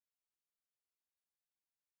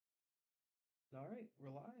All right, we're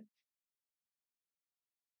live.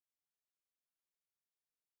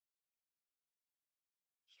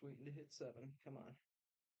 Just waiting to hit 7. Come on.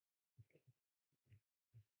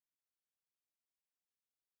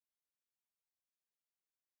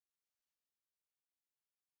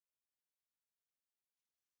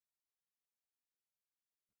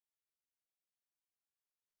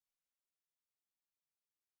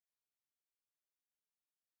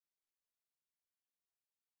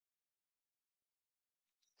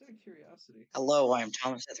 Just out of curiosity, Hello, I'm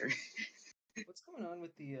Thomas Heather. what's going on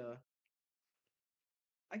with the?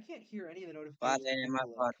 I can't hear any of the notifications Vale, when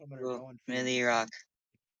people like coming or Mapaku, going for some Millie reason. Rock.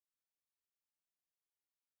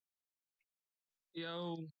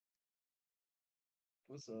 Yo,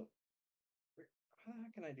 What's up? How the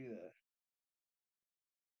heck can I do that?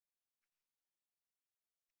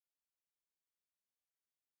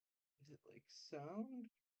 Is it like sound?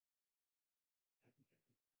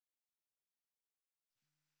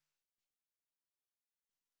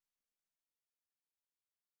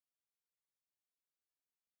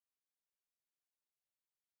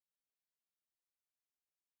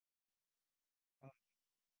 Let's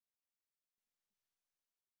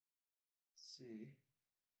see.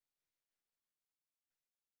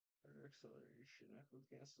 Air acceleration, echo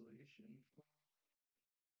cancellation,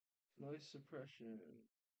 noise suppression,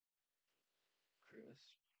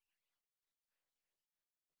 crisp.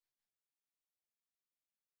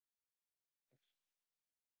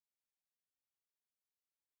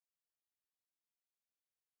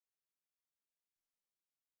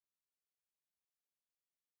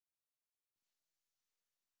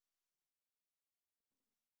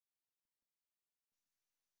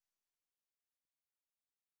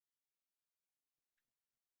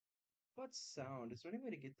 What sound? Is there any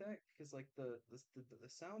way to get that? Because like the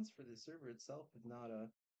sounds for the server itself is not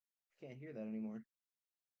can't hear that anymore.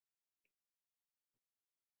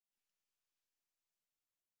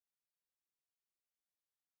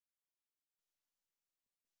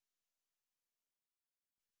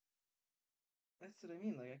 That's what I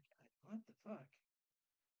mean. Like, what the fuck?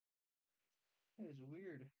 That is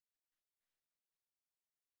weird.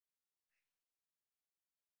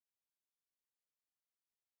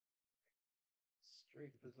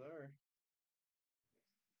 Straight bizarre.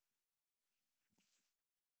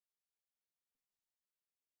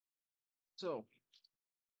 So,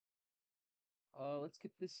 let's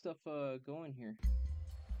get this stuff going here.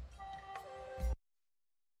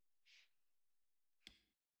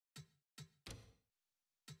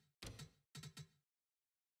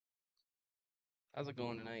 How's it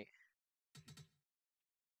going tonight?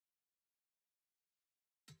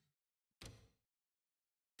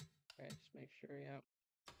 Alright, just make sure, yeah.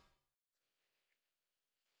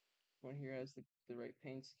 One here has the right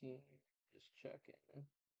paint scheme. Just check it.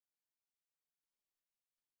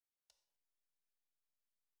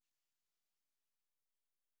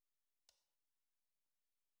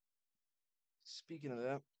 Speaking of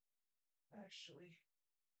that, actually,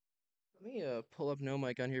 let me pull up No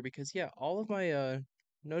Mic on here because yeah, all of my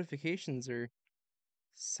notifications are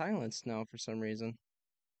silenced now for some reason.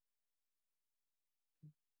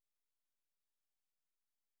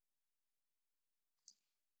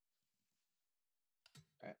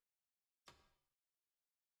 Alright.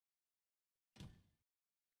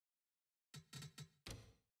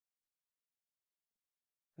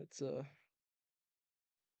 Let's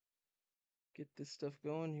get this stuff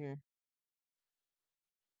going here.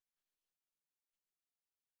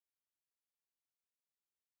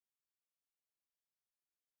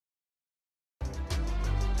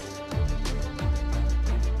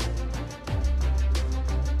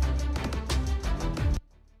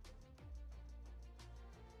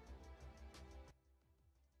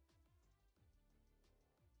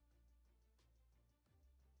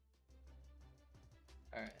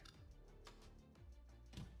 Alright.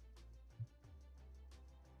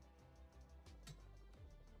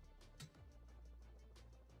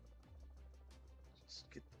 Just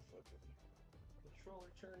get the fucking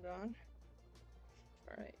controller turned on.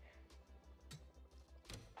 Alright.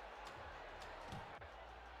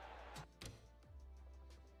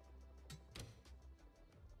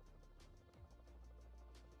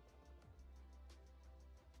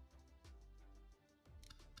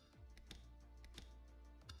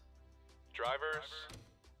 Drivers,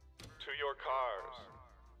 to your cars.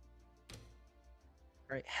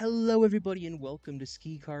 Alright, hello everybody and welcome to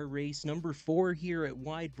SKICAR race number 4 here at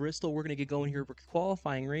Wide Bristol. We're going to get going here for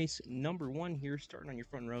qualifying race number 1 here. Starting on your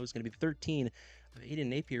front row is going to be the 13 of Aiden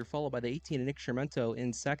Napier, followed by the 18 of Nick Schermento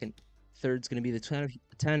in second. Third's going to be the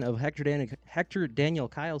 10 of Hector Daniel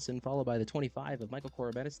Kyleson, followed by the 25 of Michael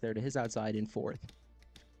Corobetis there to his outside in fourth.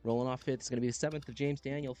 Rolling off fifth is going to be the 7th of James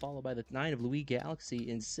Daniel, followed by the 9 of Louis Galaxy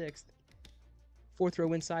in sixth. Fourth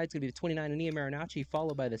row inside is going to be the 29 of Nia Marinacci,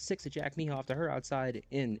 followed by the 6 of Jack Mehoff to her outside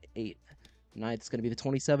in eighth. Ninth is going to be the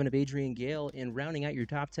 27 of Adrian Gale, and rounding out your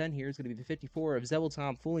top 10 here is going to be the 54 of Zebel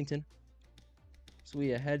Tom Foolington. So we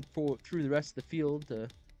head through the rest of the field to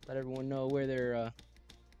let everyone know where they're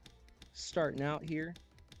starting out here.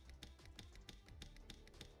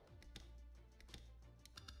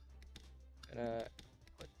 Gonna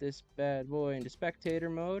put this bad boy into spectator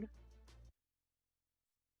mode.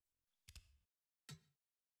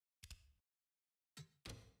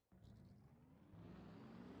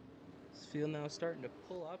 This field now starting to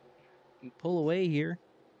pull up and pull away here.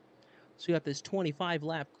 So we got this 25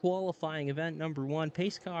 lap qualifying event. Number 1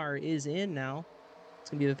 pace car is in now. It's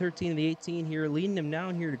gonna be the 13 and the 18 here, leading them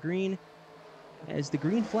down here to green. As the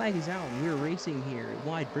green flag is out, and we're racing here at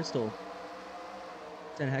wide Bristol.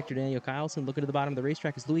 10 Hector Daniel Kyleson looking to the bottom of the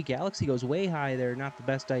racetrack as Louis Galaxy goes way high there. Not the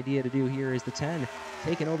best idea to do here is the 10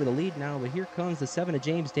 taking over the lead now, but here comes the 7 of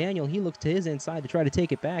James Daniel. He looks to his inside to try to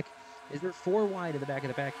take it back. Is there 4 wide in the back of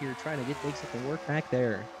the pack here, trying to make something work back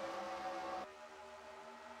there.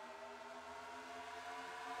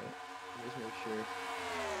 Just make sure.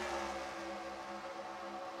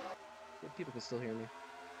 If people can still hear me.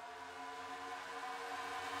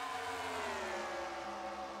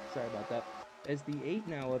 Sorry about that. As the 8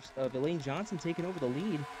 now of Elaine Johnson taking over the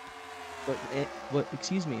lead. But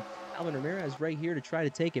excuse me, Alvin Ramirez right here to try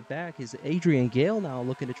to take it back. Is Adrian Gale now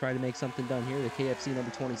looking to try to make something done here, the KFC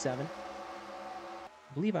number 27.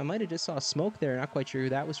 I believe I might have just saw smoke there. Not quite sure who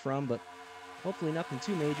that was from, but hopefully nothing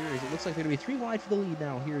too major, as it looks like they're going to be 3 wide for the lead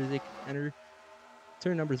now here as they enter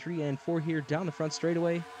turn number 3 and 4 here down the front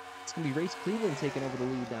straightaway. It's going to be Race Cleveland taking over the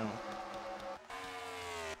lead now.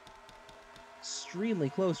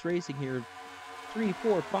 Extremely close racing here. 3,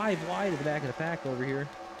 4, 5 wide at the back of the pack over here.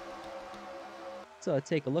 Let's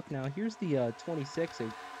take a look now. Here's the 26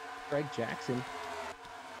 of Greg Jackson.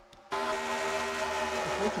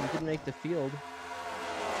 Unfortunately, didn't make the field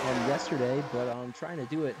yesterday, but I'm trying to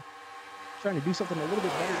do something a little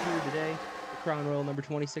bit better here today. The Crown Royal number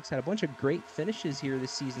 26 had a bunch of great finishes here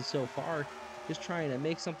this season so far. Just trying to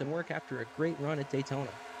make something work after a great run at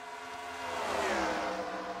Daytona.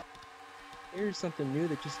 Here's something new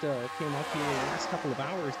that just came up here in the last couple of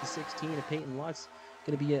hours. The 16 of Peyton Lutz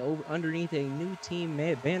going to be underneath a new team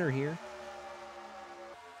banner here.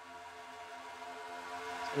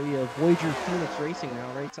 It's going to be a Voyager Phoenix Racing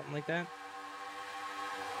now, right? Something like that.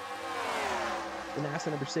 The NASA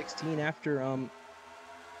number 16 after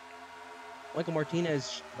Michael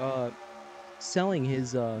Martinez selling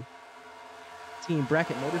his team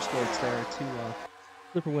Bracket Motorsports there to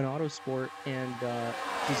Flipperwin Autosport and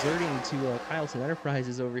deserting to Kyleson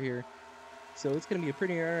Enterprises over here. So it's going to be a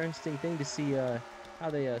pretty interesting thing to see how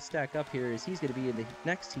they stack up here, as he's going to be in the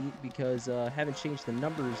next heat because haven't changed the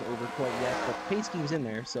numbers over quite yet, but the pace scheme's in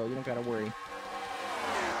there, so you don't got to worry.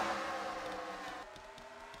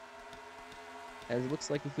 As it looks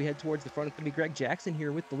like if we head towards the front, it's going to be Greg Jackson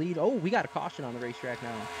here with the lead. Oh, we got a caution on the racetrack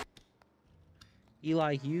now.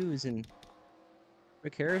 Eli Hughes and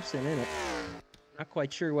Rick Harrison in it. Not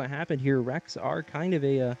quite sure what happened here. Wrecks are kind of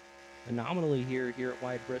a anomaly here at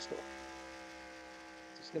Wide Bristol. So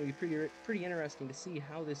it's going to be pretty interesting to see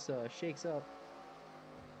how this shakes up.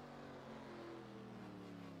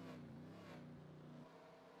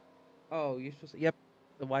 Oh, you're supposed to... Yep,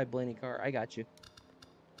 the wide Blaney car. I got you.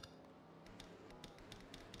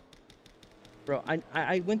 Bro,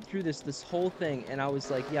 I went through this whole thing, and I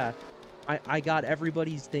was like, yeah, I got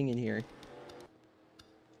everybody's thing in here.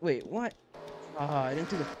 Wait, what? I didn't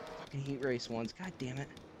do the fucking heat race ones. God damn it.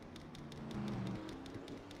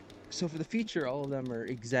 So for the feature, all of them are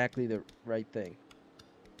exactly the right thing.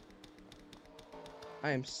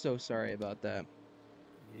 I am so sorry about that.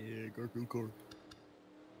 Yeah, Garfunkel.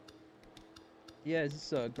 Yeah, this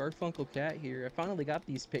is Garfunkel Cat here. I finally got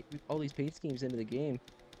all these paint schemes into the game.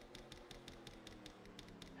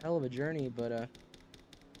 Hell of a journey, but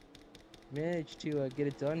managed to get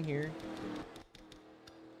it done here.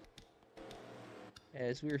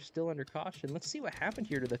 As we are still under caution, let's see what happened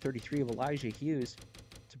here to the 33 of Elijah Hughes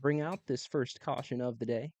to bring out this first caution of the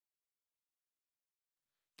day.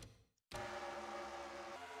 It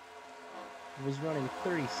was running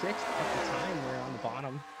 36th at the time there on the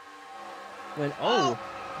bottom. When,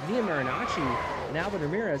 Nia Marinacci and Alvin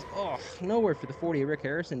Ramirez, nowhere for the 40 of Rick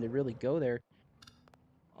Harrison to really go there.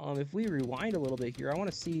 If we rewind a little bit here, I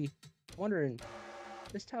want to see, wondering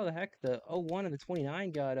just how the heck the 01 and the 29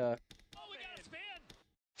 got,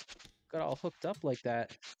 got all hooked up like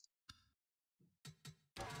that.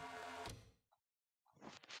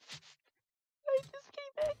 I just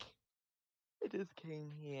came back. I just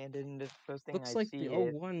came here, and then the first thing Looks I like see the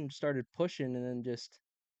is 01 started pushing and then just...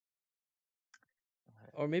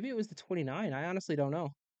 Or maybe it was the 29. I honestly don't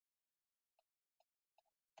know.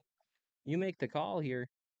 You make the call here.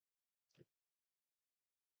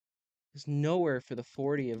 There's nowhere for the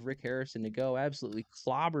 40 of Rick Harrison to go. Absolutely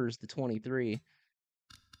clobbers the 23.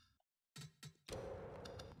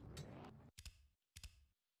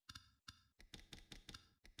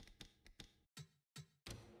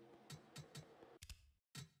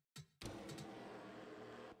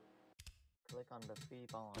 click on the free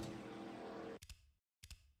bond.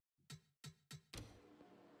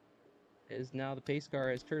 As now the pace car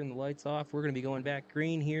has turned the lights off. We're going to be going back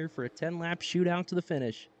green here for a 10-lap shootout to the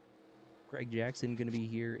finish. Greg Jackson going to be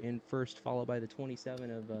here in first, followed by the 27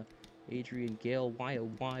 of Adrian Gale,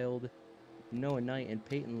 Wild, Noah Knight, and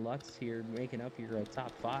Peyton Lutz here making up your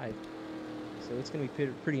top 5. So it's going to be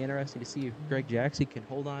pretty interesting to see if Greg Jackson can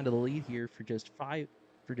hold on to the lead here for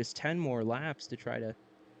just 10 more laps to try to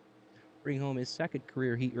bring home his second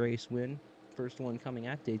career heat race win. First one coming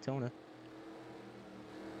at Daytona.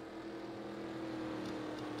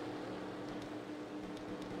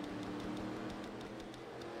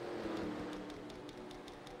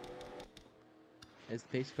 As the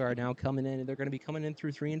pace car now coming in, and they're going to be coming in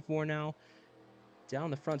through 3 and 4 now, down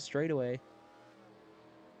the front straightaway.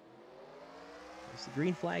 As the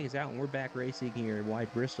green flag is out, and we're back racing here in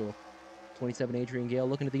wide Bristol. 27 Adrian Gale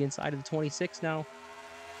looking to the inside of the 26 now.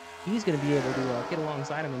 He's going to be able to get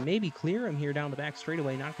alongside him and maybe clear him here down the back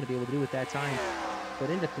straightaway. Not going to be able to do it that time. But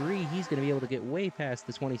into 3, he's going to be able to get way past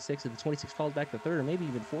the 26. If the 26 falls back to 3rd, or maybe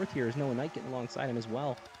even 4th here, is Noah Knight getting alongside him as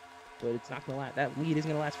well. But it's not going to last. That lead isn't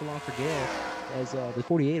going to last for long for Gale. As the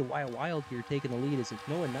 48 of Wild here taking the lead is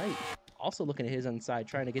Noah Knight also looking at his inside,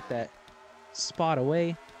 trying to get that spot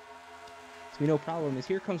away. So we no problem is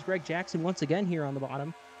here comes Greg Jackson once again here on the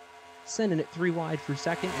bottom, sending it 3 wide for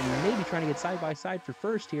second, and maybe trying to get side by side for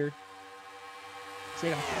first here. So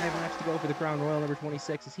they got 5 laps to go for the Crown Royal number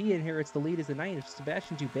 26 as he inherits the lead as the 9 of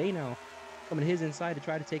Sebastian Dubé now coming to his inside to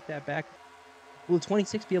try to take that back. Will the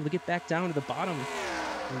 26 be able to get back down to the bottom?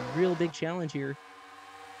 A real big challenge here.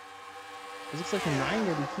 It looks like the 9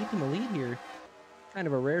 going to be keeping the lead here. Kind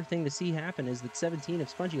of a rare thing to see happen is that 17 of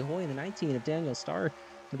Spongy Hoy and the 19 of Daniel Starr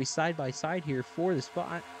going to be side by side here for the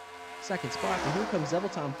second spot. And here comes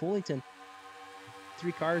Tom Fullington.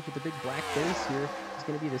 3 cars with the big black base here. It's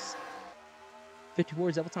going to be this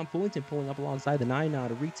 54 Tom Fullington pulling up alongside the 9 now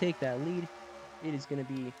to retake that lead. It is going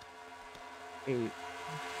to be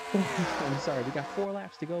I'm sorry, we got 4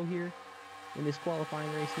 laps to go here in this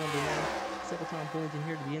qualifying race number 1. Tom Fullington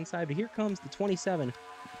here to the inside, but here comes the 27.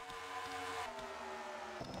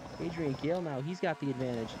 Adrian Gale now, he's got the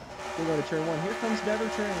advantage. We'll go to turn 1. Here comes Bever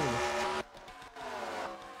Train.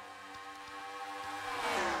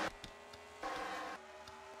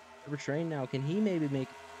 Bever Train now, can he maybe make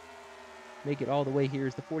it all the way here?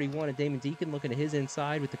 Is the 41 of Damon Deacon looking at his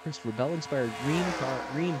inside with the Christopher Bell inspired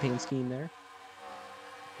green paint scheme there,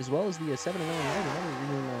 as well as the 7 of Illinois, another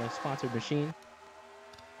green sponsored machine.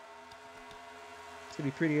 It's going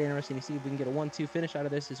to be pretty interesting to see if we can get a 1-2 finish out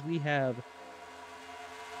of this as we have,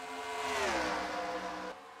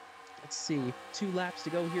 let's see, 2 laps to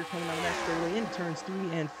go here coming on the back straightaway into turns 3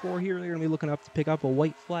 and 4 here. They're going to be looking up to pick up a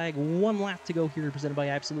white flag. 1 lap to go here, represented by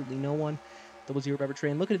absolutely no one. 00 Bever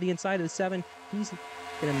Train looking at the inside of the 7. He's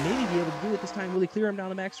going to maybe be able to do it this time, really clear him down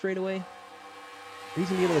the back straightaway. He's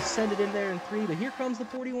going to be able to send it in there in 3, but here comes the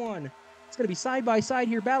 41. It's going to be side by side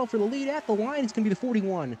here, battle for the lead at the line. It's going to be the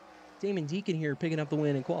 41. Damon Deacon here picking up the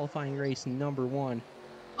win in qualifying race number 1.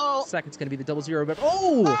 Oh! Second's going to be the 00 Bever.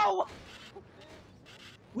 Oh! Oh!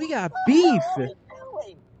 We got What beef! the hell are we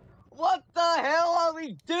doing? What the hell are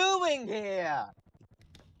we doing here?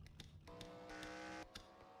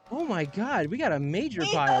 Oh my god, we got a major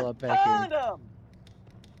He pile just up back here. turned him!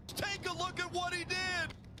 Take a look at what he did!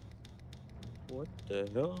 What the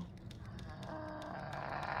hell?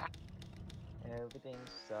 Everything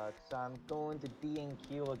sucks. I'm going to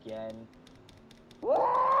B&Q again.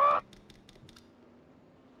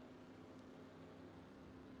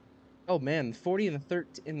 Oh man, the 40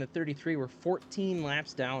 and the 33 were 14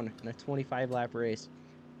 laps down in a 25 lap race.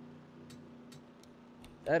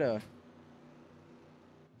 That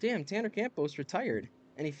damn, Tanner Campos retired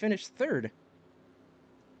and he finished 3rd.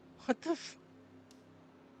 What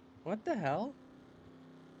the hell?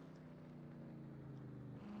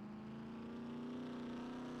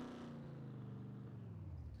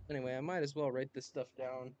 Anyway, I might as well write this stuff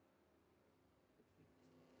down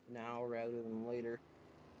now rather than later.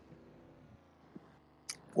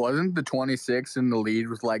 Wasn't the 26 in the lead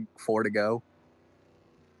with like 4 to go?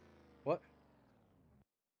 What?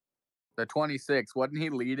 The 26, wasn't he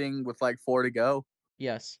leading with like 4 to go?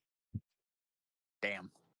 Yes.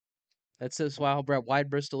 Damn. That's just how wide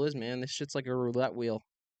Bristol is, man. This shit's like a roulette wheel.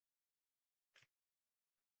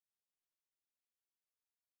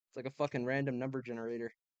 It's like a fucking random number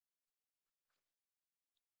generator.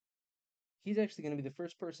 He's actually going to be the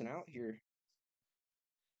first person out here.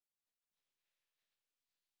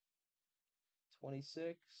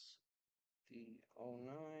 26, the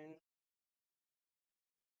 09.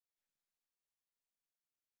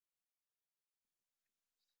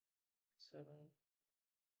 Seven,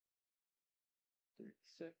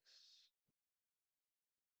 36,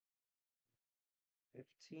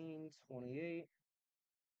 15, 28,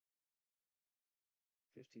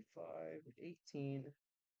 55, 18,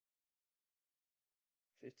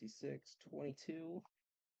 56, 22,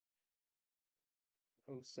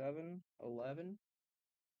 07, 11,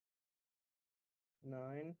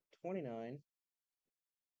 9, 29,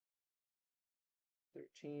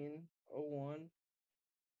 13, 01,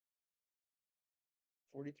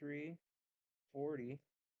 43, 40,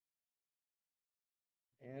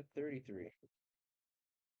 and 33.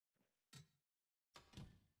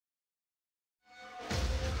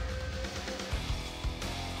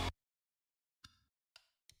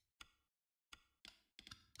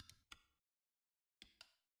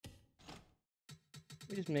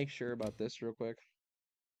 Let me just make sure about this real quick.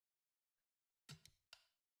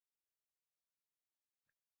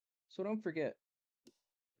 So don't forget.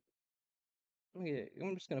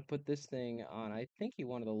 I'm just gonna put this thing on. I think he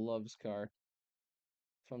wanted the Loves car,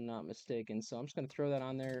 if I'm not mistaken. So I'm just gonna throw that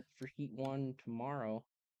on there for Heat 1 tomorrow.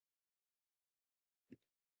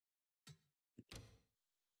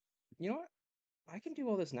 You know what? I can do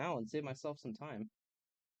all this now and save myself some time.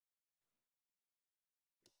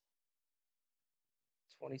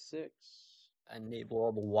 26. Enable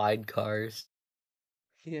all the wide cars.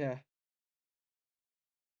 Yeah.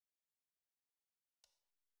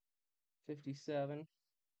 57.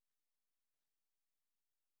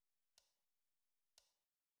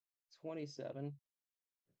 27.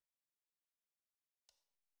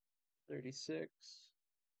 36.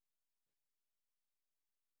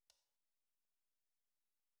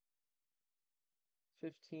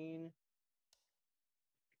 15.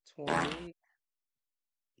 28.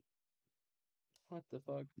 What the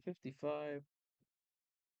fuck? 55.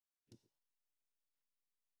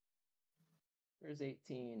 There's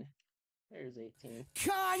 18. There's 18.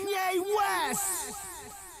 Kanye West!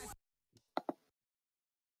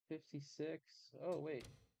 56. Oh, wait.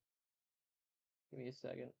 Give me a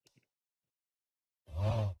second.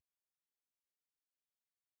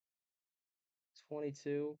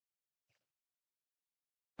 22.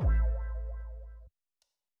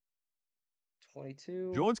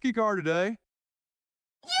 22. Join SKICAR today.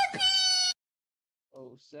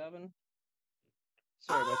 07.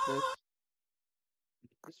 Sorry about this.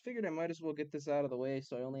 Just figured I might as well get this out of the way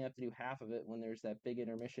so I only have to do half of it when there's that big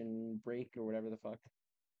intermission break or whatever the fuck.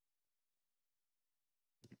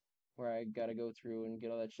 Where I gotta go through and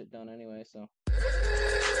get all that shit done anyway, so.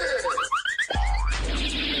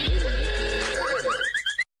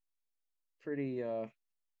 Pretty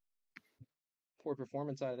poor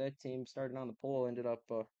performance out of that team. Started on the pole, ended up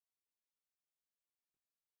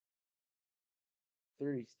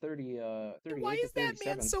 38 Why to is that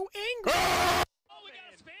 37. man so angry? Oh, we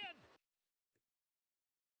got a spin!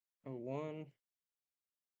 01.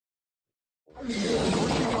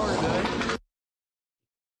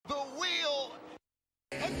 The wheel!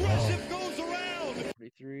 Aggressive goes around!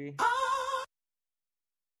 43.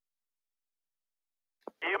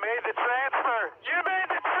 You made the transfer! You made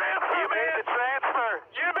the transfer! You made the transfer!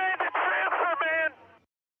 You made the transfer, man!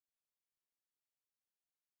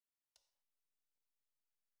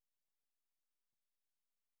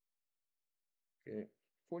 Okay.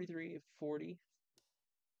 43, 40.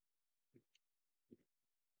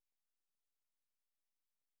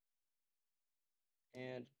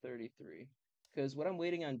 And 33. Because what I'm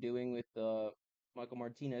waiting on doing with Michael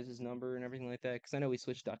Martinez's number and everything like that, because I know we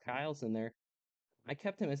switched Doc Kyles in there. I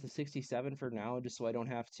kept him as the 67 for now, just so I don't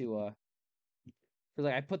have to because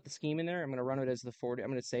like I put the scheme in there. I'm gonna run it as the 40. I'm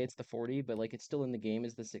gonna say it's the 40, but like it's still in the game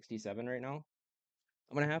as the 67 right now.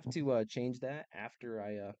 I'm gonna have to change that after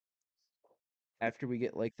we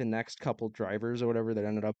get like the next couple drivers or whatever that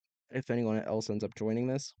ended up, if anyone else ends up joining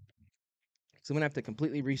this. So I'm gonna have to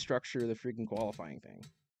completely restructure the freaking qualifying thing.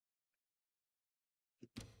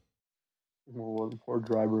 One more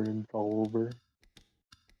driver and it's all over.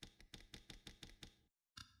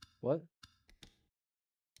 What?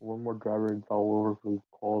 One more driver and it's all over for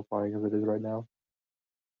qualifying as it is right now.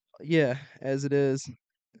 Yeah, as it is.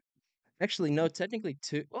 Actually, no, technically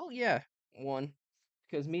two. Well, yeah, one.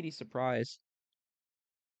 Because Meaty surprised.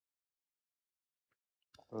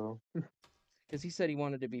 So Because he said he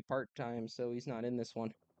wanted to be part-time, so he's not in this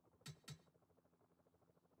one.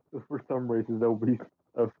 for some races, nobody's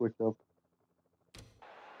switched up.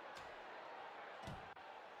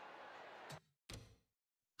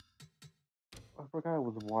 I forgot it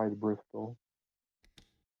was wide Bristol.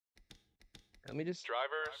 Let me just...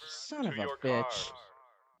 Drivers, Son to of a your bitch. cars.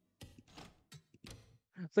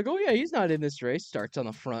 It's like, oh yeah, he's not in this race. Starts on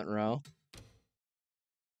the front row.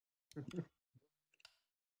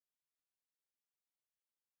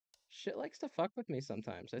 Shit likes to fuck with me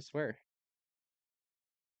sometimes, I swear.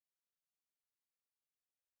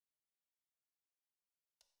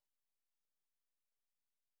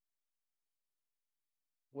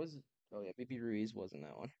 Was... Oh yeah, maybe Ruiz wasn't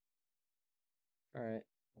that one. Alright.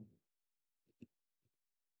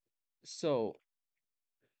 So...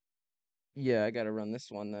 Yeah, I gotta run this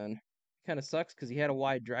one then. Kind of sucks because he had a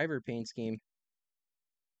wide driver paint scheme.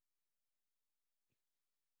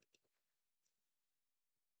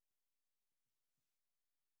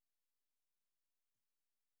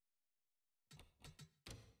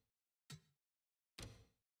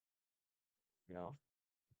 You know?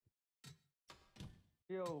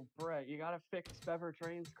 Yo, Brett, you gotta fix Bever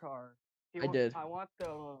Train's car. I did. I want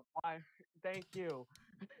the why. Thank you.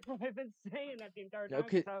 I've been saying that the entire No, time.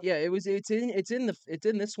 'Cause yeah, it's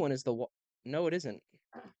in this one is the no, it isn't.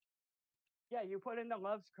 yeah, you put in the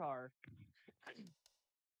Love's car.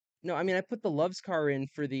 No, I mean I put the Love's car in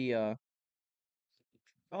for the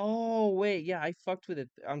Oh wait, yeah, I fucked with it.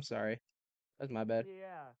 I'm sorry. That's my bad.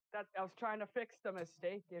 Yeah, that I was trying to fix the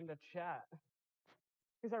mistake in the chat.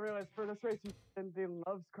 Because I realized for this race you put in the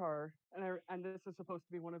Love's car, and this is supposed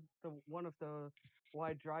to be one of the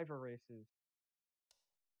wide driver races.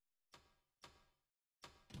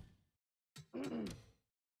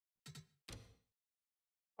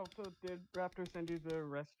 Also, did Raptor send you the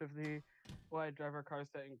rest of the wide driver cars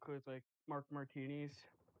that includes like Mark Martini's?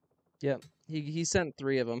 Yep. He sent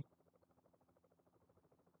 3 of them.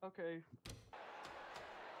 Okay.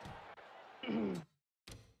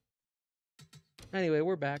 Anyway,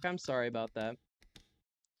 we're back. I'm sorry about that.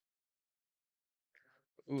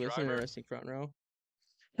 Ooh, that's an Driver. interesting front row.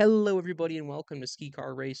 Hello, everybody, and welcome to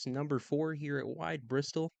SKICAR race number 4 here at Wide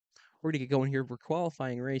Bristol. We're going to get going here for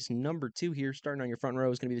qualifying race number 2 here. Starting on your front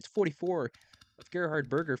row is going to be the 44 of Gerhard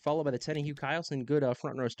Berger, followed by the 10 of Hugh Kyleson. Good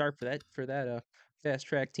front row start for that fast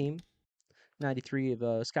track team. 93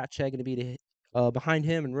 of Scott Chegg going to be behind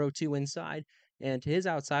him in row 2 inside. And to his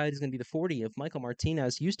outside is going to be the 40 of Michael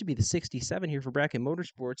Martinez. Used to be the 67 here for Bracket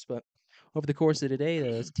Motorsports, but over the course of today,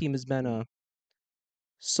 the team has been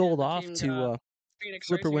sold off to Phoenix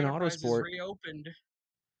Flipper Racing Win Enterprises Autosport. reopened.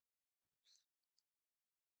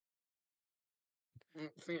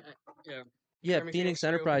 Yeah, Phoenix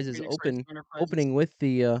Enterprises opening with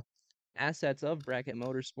the assets of Bracket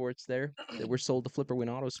Motorsports there that were sold to Flipper Win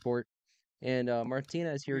Autosport. And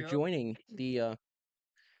Martinez here joining the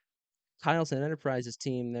Kyleson Enterprises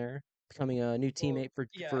team there, becoming a new teammate for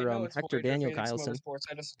Hector Daniel Kyleson.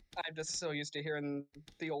 I'm just so used to hearing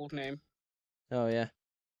the old name. Oh yeah.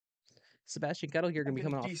 Sebastian Gettel here going to be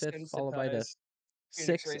coming off 5th, followed by the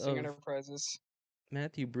 6 of Enterprises.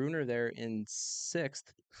 Matthew Bruner there in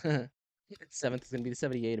 6th. 7th is going to be the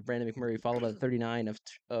 78 of Brandon McMurray, followed by the 39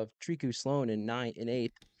 of Triku Sloan in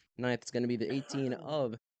 8th. 9th is going to be the 18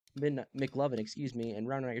 of McLovin, and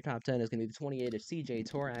rounding out your top 10 is going to be the 28 of CJ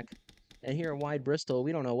Torak. And here at Wide Bristol,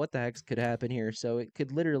 we don't know what the heck could happen here, so it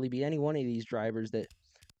could literally be any one of these drivers that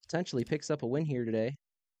potentially picks up a win here today.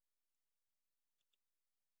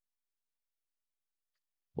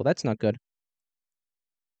 Well, that's not good.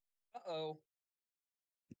 Uh-oh.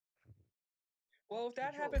 Well, if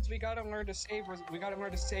that happens, we gotta learn to save. We gotta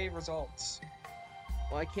learn to save results.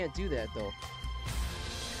 Well, I can't do that though.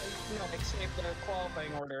 No, like save the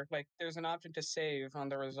qualifying order. Like, there's an option to save on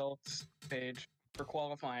the results page for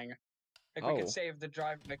qualifying. Like, we could save the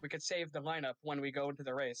drive. Like, we could save the lineup when we go into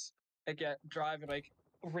the race. Like, yeah, drive like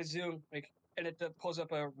resume. Like, and it pulls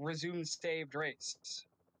up a resume saved race.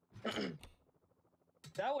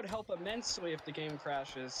 That would help immensely if the game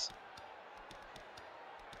crashes.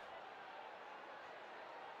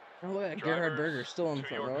 Oh, look at that. Gerhard Berger still on the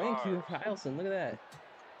front row. And Hugh Kyleson, look at that.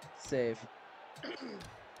 Save.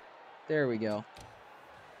 There we go.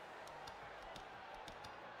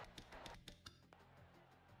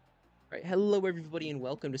 Alright, hello everybody and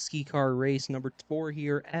welcome to SKICAR race number 4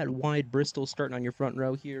 here at Wide Bristol, starting on your front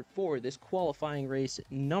row here for this qualifying race.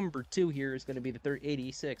 Number 2 here is going to be the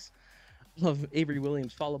 86 of Avery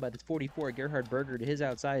Williams, followed by the 44 Gerhard Berger to his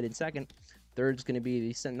outside in second. Third is going to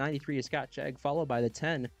be the 93 of Scott Chegg, followed by the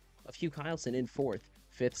 10 of Hugh Kylson in fourth.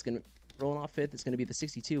 Fifth is going to rolling off fifth is going to be the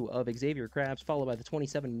 62 of Xavier Krabs, followed by the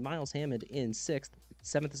 27 Miles Hammond in sixth.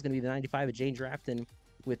 Seventh is going to be the 95 of Jane Drafton,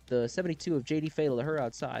 with the 72 of JD Fatal to her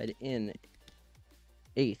outside in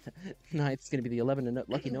eighth. Ninth is going to be the 11 of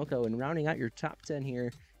Lucky Noko, and rounding out your top 10 here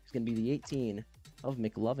is going to be the 18 of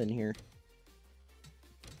McLovin here.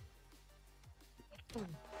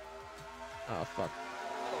 Oh, fuck.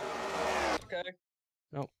 Okay.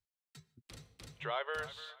 No.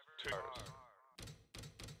 Drivers, two.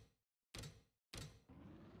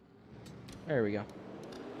 There we go.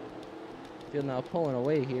 Field now pulling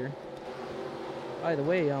away here. By the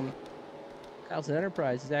way, Carlson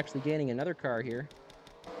Enterprise is actually gaining another car here.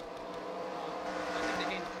 I think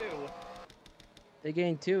they gained 2. They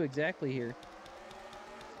gained 2 exactly here.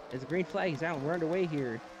 As the green flag is out, and we're underway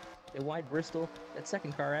here at wide Bristol. That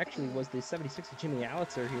second car actually was the 76 of Jimmy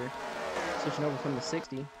Allitzer here, switching over from the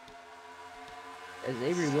 60. As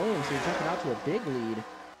Avery Williams here jumping out to a big lead.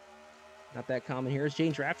 Not that common here. As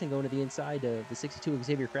Jane Drafton going to the inside of the 62 of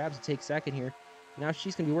Xavier Krabs to take second here. Now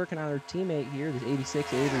she's going to be working on her teammate here, this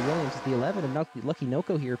 86 Avery Williams. Is the 11 of Lucky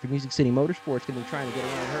Noko here for Music City Motorsports, going to be trying to get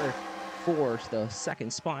around her for the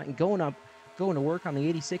second spot. And going to work on the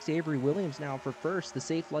 86 Avery Williams now for first, the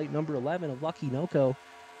safe light number 11 of Lucky Noko.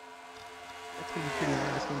 That's going to be pretty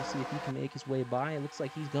interesting to see if he can make his way by. It looks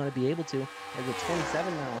like he's going to be able to. As a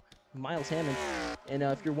 27 now, Miles Hammond. And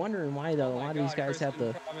if you're wondering why, though, a lot of these guys have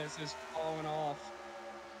the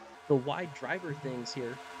wide driver things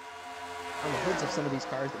here on the hoods of some of these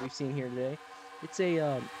cars that we've seen here today. It's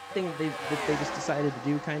a thing that they just decided to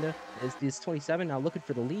do, kind of, as this 27 now looking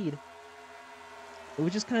for the lead. It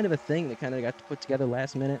was just kind of a thing that kind of got put together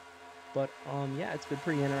last minute. But, yeah, it's been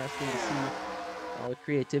pretty interesting to see all the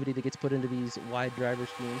creativity that gets put into these wide driver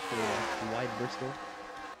schemes for the wide Bristol.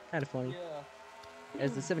 Kind of funny. Yeah.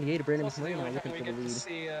 As the 78 of Brandon Plus, McMurray now looking for the lead. To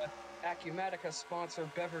see Acumatica sponsor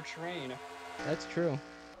Bever Train. That's true.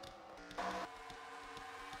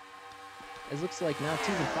 It looks like now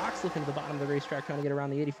Tegan Fox looking at the bottom of the racetrack, trying to get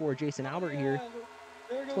around the 84 Jason Albert here.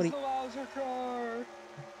 There goes the Wowzer car.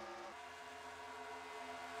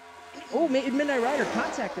 Oh, Midnight Rider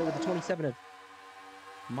contact there with the 27 of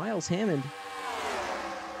Miles Hammond.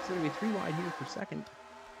 It's going to be 3 wide here for second.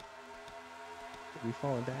 We're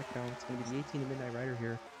falling back now. It's going to be the 18 of Midnight Rider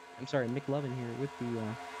here. I'm sorry, McLovin here with the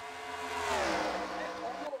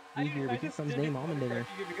lead here, but here comes Name Almendinger.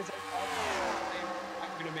 Because I'm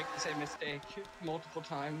going to make the same mistake multiple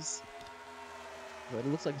times. But it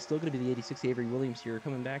looks like it's still going to be the 86 Avery Williams here,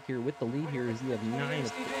 coming back here with the lead here as you have 9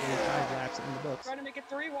 of 25 laps in the books. Trying to make it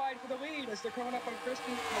 3 wide for the lead as they're coming up on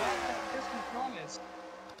Kristen Promise.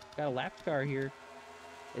 Got a lapped car here.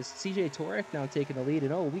 Is CJ Torek now taking the lead,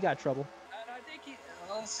 and oh, we got trouble. And I think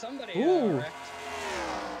somebody Ooh. wrecked.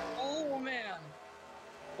 Oh man,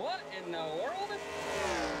 what in the world?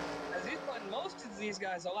 As he's putting most of these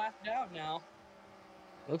guys a lap down now.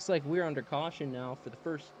 Looks like we're under caution now for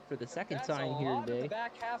the second time here today. The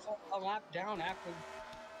back half a lap down after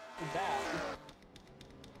that.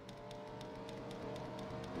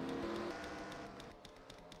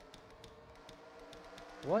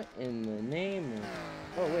 What in the name of...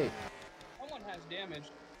 Oh, wait. Someone has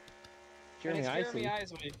damage. Jeremy Isley.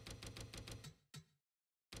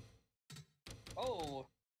 Oh.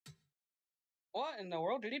 What in the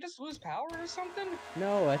world? Did he just lose power or something?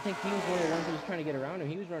 No, I think he was one of the ones who was trying to get around him.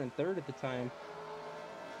 He was running third at the time.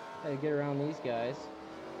 Had to get around these guys.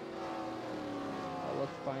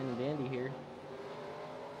 Looks fine and dandy here.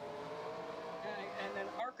 And then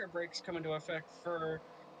ARCA brakes come into effect for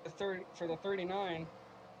the 39.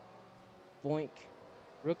 Boink.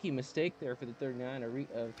 Rookie mistake there for the 39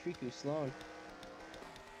 of Triku Sloan.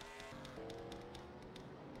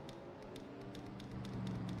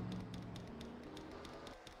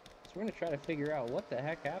 So we're going to try to figure out what the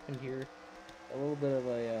heck happened here. A little bit of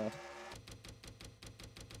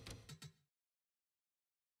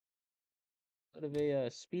a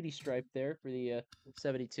speedy stripe there for the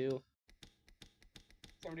 72.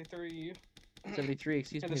 73. 73,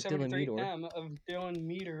 excuse me, the Dylan Meador. 73M of Dylan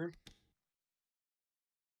Meador.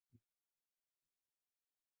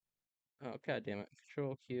 Oh, god damn it.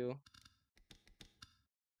 Control Q.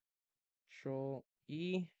 Control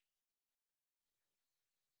E.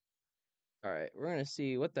 Alright, we're gonna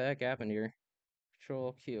see what the heck happened here.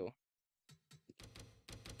 Control Q.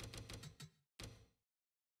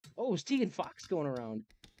 Oh, it's Tegan Fox going around.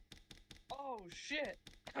 Oh, shit.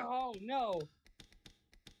 Oh, no.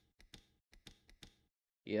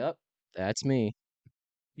 Yep, that's me.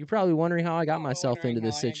 You're probably wondering how I got myself into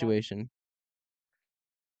this situation.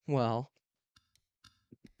 Well,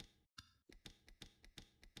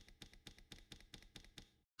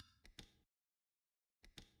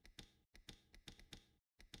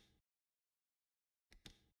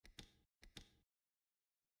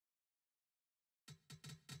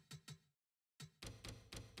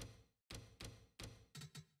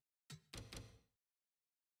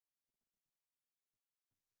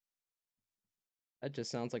 that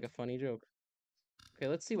just sounds like a funny joke. Okay,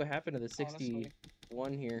 let's see what happened to the Honestly.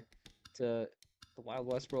 61 here, to the Wild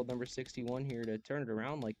West World number 61 here to turn it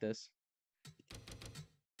around like this.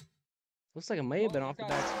 Looks like it may have been off the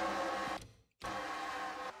back.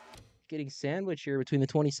 Getting sandwiched here between the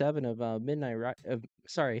 27 of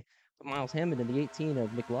Miles Hammond and the 18 of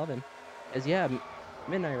McLovin. As yeah,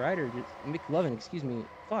 Midnight Rider, McLovin, excuse me,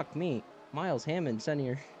 fuck me, Miles Hammond sending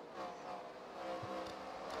her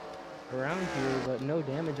around here, but no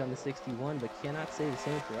damage on the 61, but cannot say the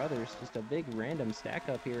same for others. Just a big random stack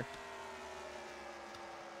up here.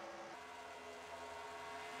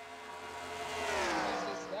 Just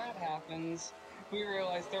as that happens, we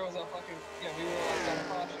realized there was a fucking we realized that a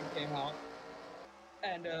caution came out,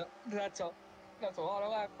 and that's a lot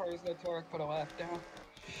of lap cars that Torek could have left down.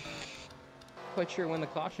 Quite sure when the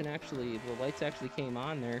lights actually came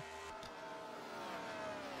on there.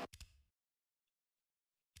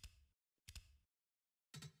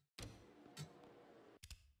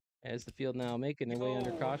 As the field now making their way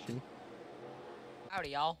under caution. Howdy,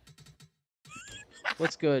 y'all.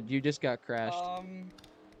 What's good? You just got crashed.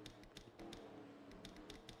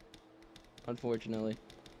 Unfortunately.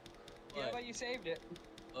 Yeah, but you saved it.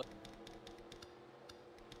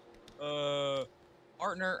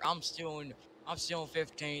 Partner, I'm still in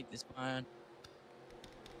 15th. It's fine.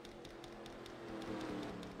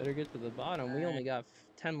 Better get to the bottom. We only got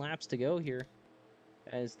 10 laps to go here.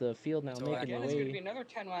 As the field now making Again, the it's going to be way another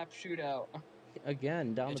 10-lap shootout.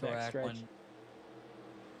 again down the back stretch.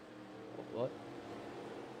 What?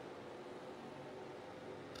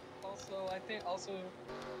 Also, I think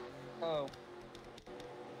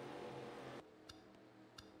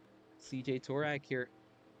CJ Torak here.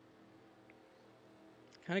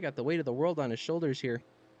 Kind of got the weight of the world on his shoulders here.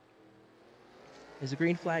 As the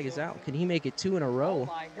green flag is out, can he make it 2 in a row?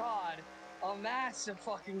 Oh my god, a massive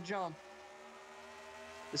fucking jump.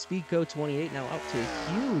 The Speed Code 28 now up to a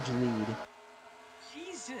huge lead.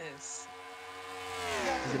 Jesus.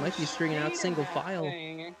 As it might be stringing out single file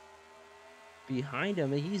behind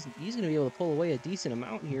him, and he's going to be able to pull away a decent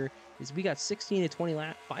amount here. As we got 16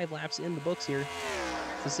 to 5 laps in the books here.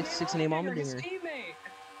 The 66 name Allmendinger.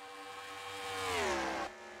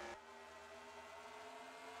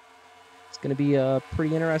 It's going to be a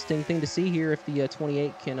pretty interesting thing to see here if the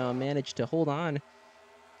 28 can manage to hold on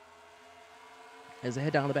as they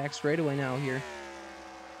head down the back straightaway now here.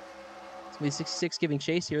 It's going to be 66 giving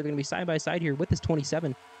chase here. They're going to be side by side here with this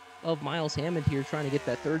 27 of Miles Hammond here, trying to get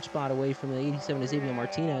that third spot away from the 87 of Xavier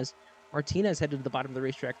Martinez. Martinez headed to the bottom of the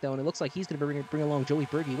racetrack, though, and it looks like he's going to bring along Joey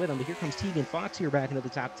Berge with him. But here comes Tegan Fox here back into the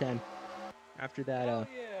top 10 after that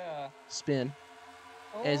spin.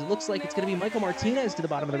 As it looks like it's going to be Michael Martinez to the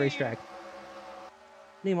bottom of the racetrack.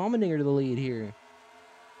 Name Allmendinger to the lead here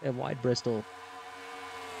at Wide Bristol.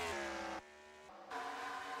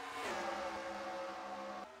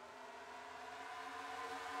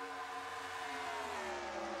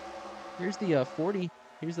 Here's the 40.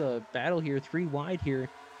 Here's the battle here, 3 wide here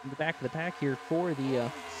in the back of the pack here for the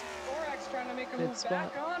Thorax trying to make a move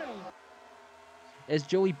spot. back on him. As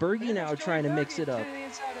Joey Berge now trying to mix it up. To the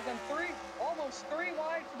inside of them, almost 3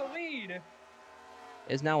 wide for the lead.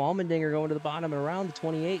 As now Allmendinger going to the bottom and around the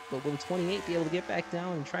 28, but will the 28 be able to get back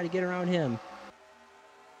down and try to get around him?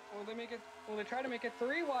 Will they try to make it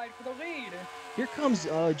 3 wide for the lead? Here comes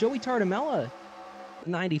Joey Tardamella,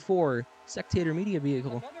 94 Spectator Media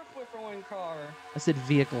vehicle. Another flipper-wing car. I said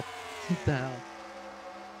vehicle. What the hell?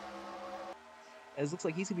 As it looks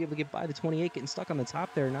like he's going to be able to get by the 28, getting stuck on the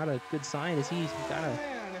top there. Not a good sign as he's got to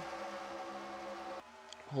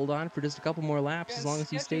hold on for just a couple more laps as long as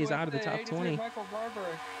he stays out of the top 20.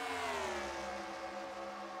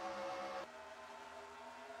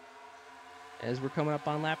 As we're coming up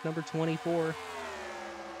on lap number 24.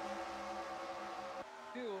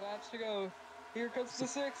 2 laps to go. Here comes the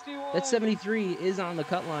 61. That 73 is on the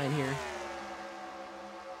cut line here.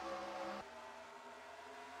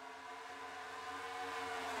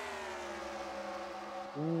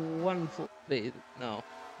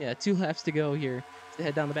 Yeah, 2 laps to go here to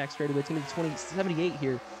head down the back straightaway. It's going to be 78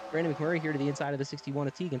 here. Brandon McMurray here to the inside of the 61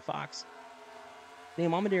 of Tegan Fox.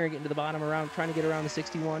 Name Allmendinger getting to the bottom trying to get around the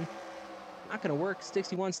 61. Not going to work.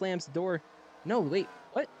 61 slams the door. No, wait,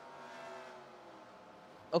 what?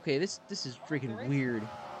 Okay, this is freaking weird.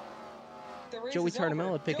 The race Joey is over.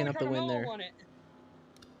 Tartamella picking Joey up the win Tartamella there. won it.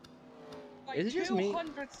 By Is it just me?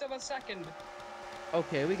 0.02 of a second.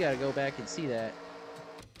 Okay, we gotta go back and see that.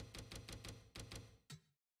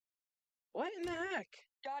 What in the heck?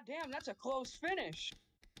 God damn, that's a close finish.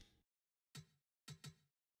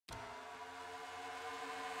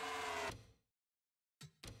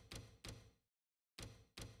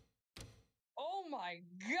 Oh my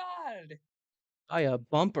god! By a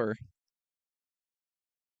bumper.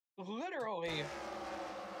 Literally.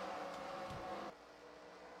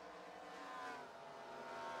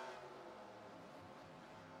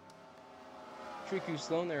 Triku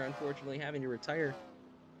Sloan there, unfortunately, having to retire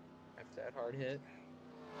after that hard hit.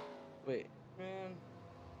 Wait, man.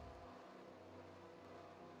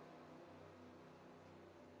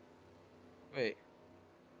 Wait.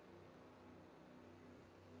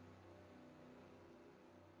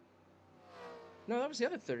 No, that was the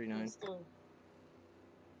other 39.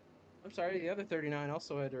 I'm sorry, the other 39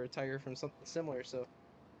 also had to retire from something similar, so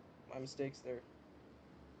my mistakes there.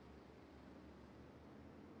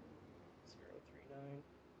 039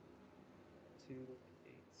 280.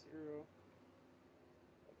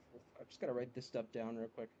 I just gotta write this stuff down real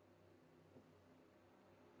quick.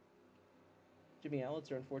 Jimmy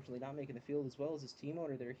Allitzer unfortunately not making the field as well as his team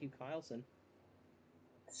owner there, Hugh Kyleson.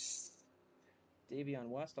 Davion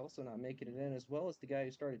West also not making it in, as well as the guy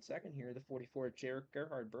who started second here, the 44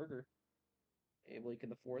 Gerhard Berger. Abe Lake in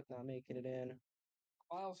the fourth, not making it in.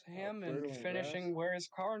 Miles Hammond Bertling finishing Grass, where his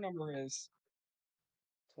car number is.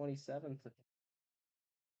 27th.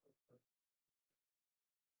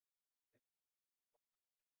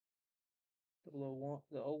 The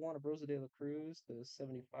 01 of Rosa de la Cruz, the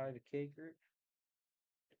 75 of K Group,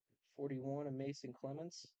 41 of Mason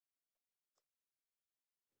Clements,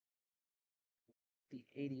 the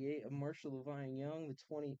 88 of Marshall Levine Young, the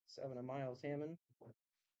 27 of Miles Hammond,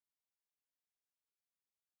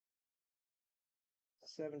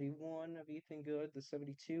 71 of Ethan Good, the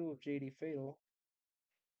 72 of JD Fatal,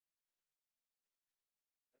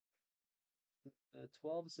 the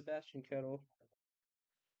 12 of Sebastian Kettle,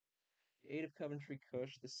 the 8 of Coventry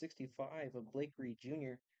Cush, the 65 of Blake Reed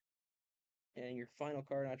Jr., and your final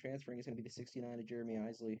car not transferring is going to be the 69 of Jeremy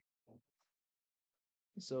Isley.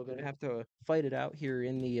 So going to have to fight it out here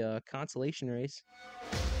in the consolation race.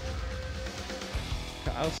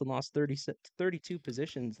 Kyleson lost 32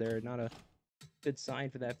 positions there. Not a good sign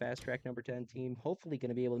for that fast track number 10 team. Hopefully going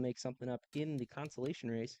to be able to make something up in the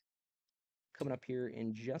consolation race. Coming up here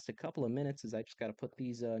in just a couple of minutes, as I just got to put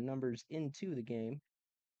these numbers into the game,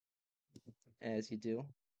 as you do.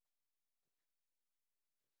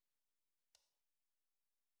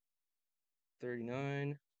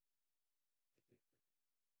 $39,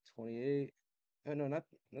 $28. Oh no, not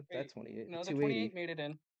that 28. No, The the 280. 28 made it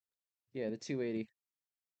in. Yeah, the 280.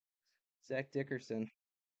 Zach Dickerson.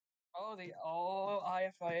 Oh, the all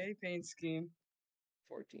IFIA paint scheme.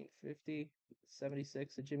 1450.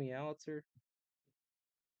 76 of Jimmy Allitzer.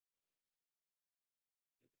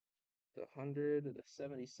 The 100, the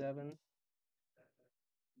 77.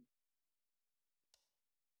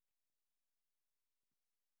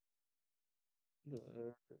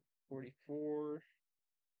 The 44.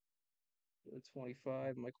 The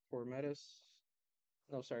 25, Michael Cormettis.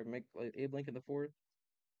 No, sorry, Abe Lincoln the fourth.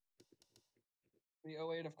 The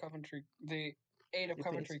 08 of Coventry. The 8 of New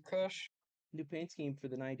Coventry paint, Cush. new paint scheme for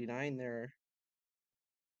the 99 there.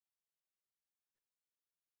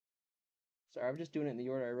 Sorry, I'm just doing it in the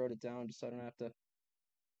order I wrote it down just so I don't have to,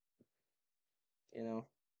 you know.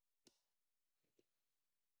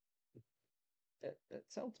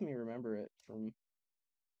 That's helped me remember it from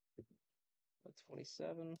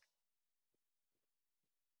 27.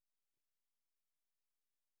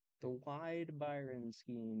 The wide Byron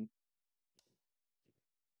scheme.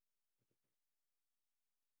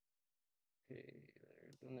 Okay,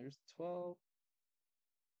 then there's 12.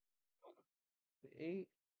 The 8.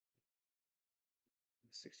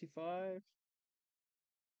 65.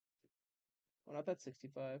 Oh, not that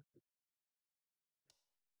 65.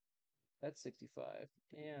 That's 65.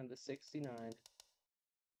 And the 69.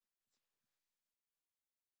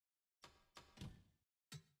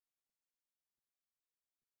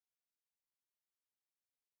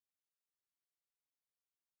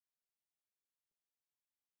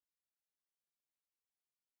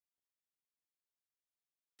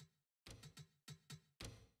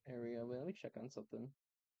 There we go. Wait, let me check on something.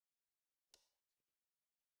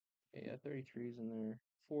 Okay, yeah, 33 is in there.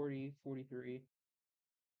 40, 43.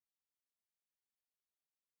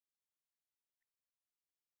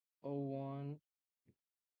 01.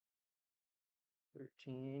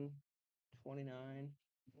 13. 29.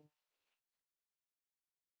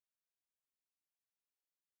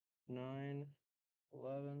 9,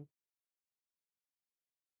 11,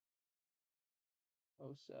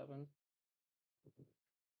 07,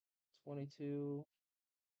 22,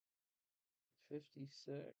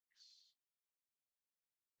 56,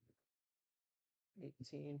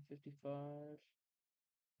 18, 55,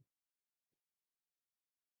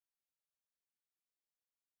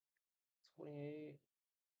 28,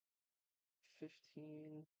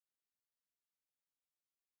 15,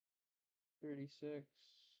 36,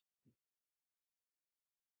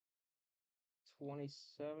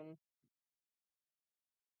 27,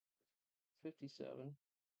 57,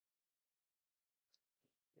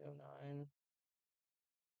 09,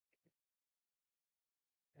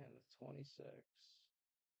 and the 26.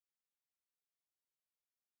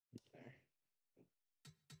 There.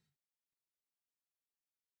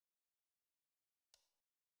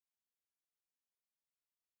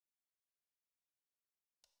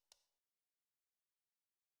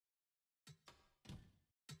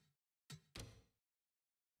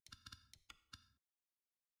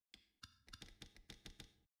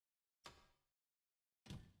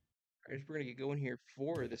 Alright, we're gonna get going here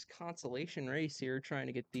for this consolation race here, trying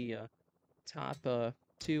to get the top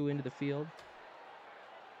 2 into the field.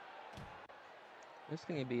 This is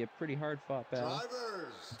gonna be a pretty hard fought battle.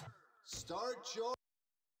 Drivers, start your.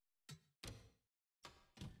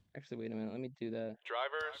 Actually, wait a minute. Let me do that.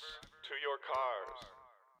 Drivers, to your cars.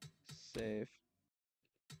 Save.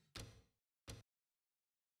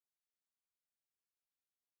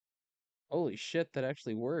 Holy shit, that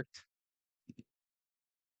actually worked.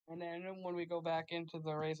 And then when we go back into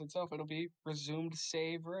the race itself, it'll be resumed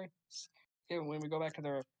save race. Yeah, when we go back to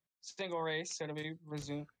the single race, it'll be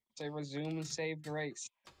resume saved race.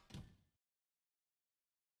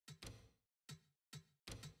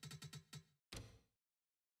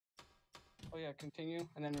 Oh yeah, continue,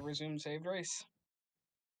 and then resume saved race.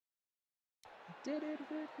 Did it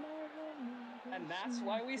with my And that's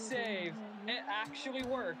why we save. It actually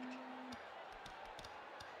worked.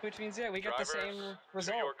 Which means, yeah, we get the same To your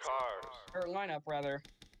result. cars. Or lineup, rather.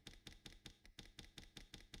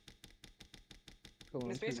 Going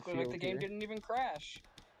And it's through basically like the game here. didn't even crash.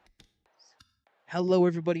 Hello,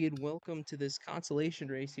 everybody, and welcome to this consolation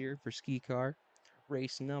race here for SKICAR.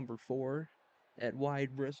 Race number 4 at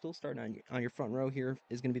Wide Bristol. Starting on your front row here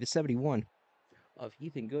is going to be the 71 of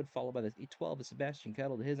Ethan Good, followed by the 12 of Sebastian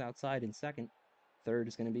Kettle to his outside in second. Third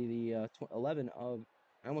is going to be the 11 of,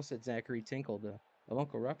 I almost said Zachary Tinkle, of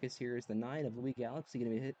Uncle Ruckus here is the 9 of Louis Galaxy,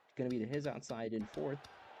 going to be to his outside in fourth.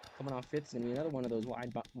 Coming off fifth is going to be another one of those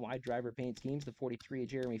wide driver paint schemes, the 43 of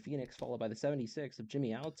Jeremy Phoenix, followed by the 76 of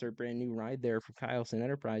Jimmy Outzer, brand new ride there for Kyleson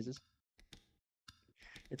Enterprises.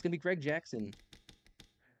 It's going to be Greg Jackson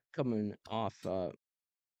coming off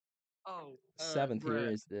seventh here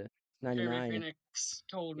is the 99. Jeremy Phoenix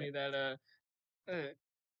told me that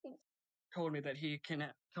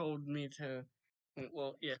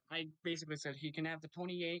well, yeah, I basically said he can have the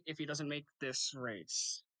 28 if he doesn't make this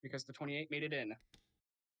race, because the 28 made it in.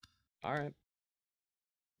 All right.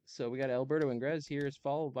 So we got Alberto Ingrez here, is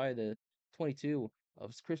followed by the 22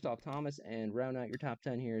 of Christoph Thomas, and round out your top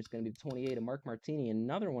 10 here is going to be the 28 of Mark Martini,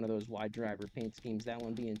 another one of those wide driver paint schemes, that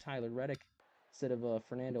one being Tyler Reddick instead of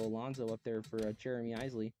Fernando Alonso up there for Jeremy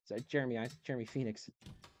Isley. Sorry, Jeremy Phoenix.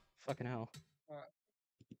 Fucking hell.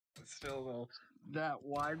 Still, though, that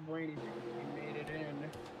wide range made it in,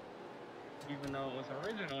 even though it was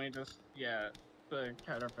originally just, yeah, the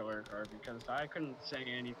Caterpillar car, because I couldn't say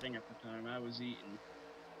anything at the time. I was eating.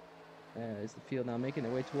 Is the field now making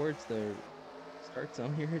their way towards the start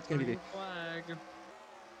zone here? It's going to be the flag.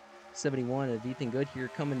 71 of Ethan Good here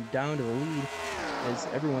coming down to the lead, as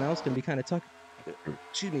everyone else going to be kind of tucking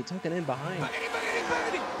in behind.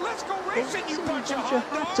 Let's go racing, you bunch of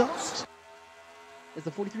hot dogs! As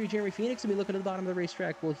the 43 Jeremy Phoenix will be looking at the bottom of the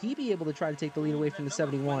racetrack, will he be able to try to take the lead away from the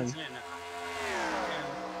 71?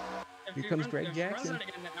 Here comes Greg Jackson. Again,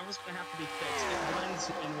 that was going to have to be fixed. It blends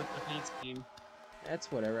in with the paint scheme. That's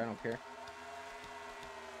whatever, I don't care.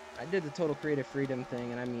 I did the total creative freedom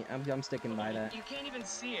thing, and I mean, I'm sticking by that. You can't even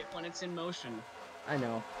see it when it's in motion. I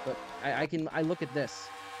know, but I look at this.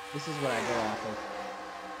 This is what I go off of.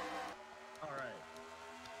 All right.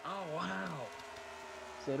 Oh wow.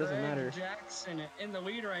 So it doesn't matter. Jackson in the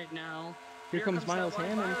lead right now. Here comes Miles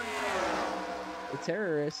Hammond, the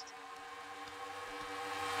terrorist.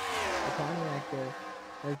 The Pontiac there.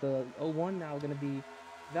 There's the 01 now going to be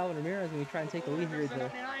Valvin Ramirez, and we try and take the lead here. The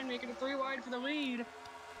 99 making it 3 wide for the lead.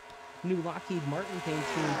 New Lockheed Martin paint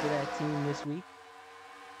scheme for that team this week.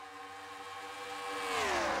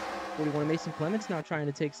 41 Mason Clements now trying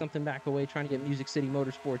to take something back away, trying to get Music City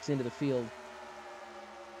Motorsports into the field.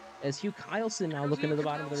 As Hugh Kyleson now Goes looking to Hugh the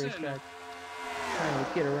bottom of the Kyleson. racetrack, trying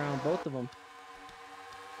to get around both of them.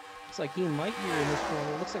 Looks like he might here in this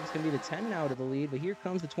corner. Looks like it's going to be the 10 now to the lead, but here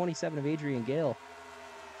comes the 27 of Adrian Gale.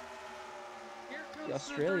 Here comes The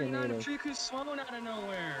Australian 39 of native. Triku Sloan out of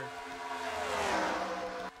nowhere.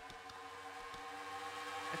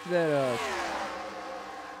 After that,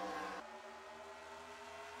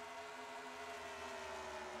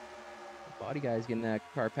 the body guy's getting that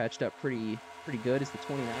car patched up pretty good. It's the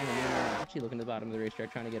 29 and actually looking to the bottom of the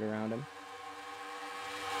racetrack, trying to get around him.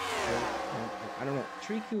 I don't know.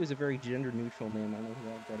 Triku is a very gender-neutral name. I don't know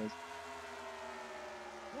who that is.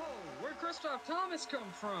 Whoa, where'd Christoph Thomas come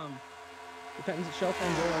from? Depends. Shelf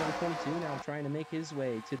Enzo number 22 now trying to make his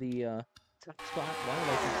way to the top spot. Why would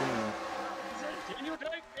I continue that? Is that Daniel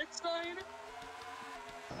Dyke pit sign?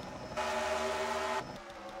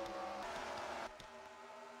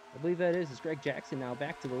 I believe that is. It's Greg Jackson now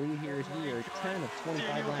back to the lead here as we are 10 of 25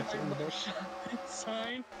 Daniel laps in the books. Pit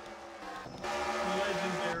sign.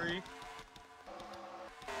 Legendary.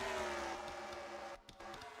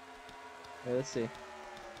 Okay, let's see.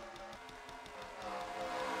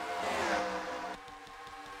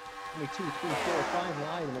 Only 2, 3, 4, 5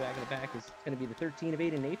 wide in the back of the pack is going to be the 13 of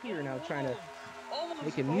Aiden Napier now trying to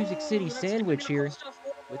make a Music City sandwich here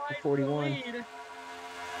with the 41. There's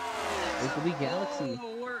the Lee Galaxy.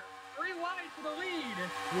 Oh, we're 3 wide for the lead.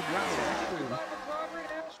 With Robert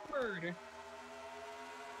Ashford.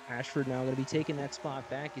 Ashford now going to be taking that spot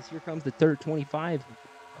back as here comes the third 25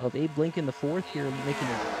 of Abe Lincoln, the fourth here,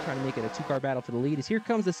 trying to make it a 2-car battle for the lead. As here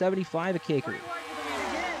comes the 75 of Caker. 3 wide for the lead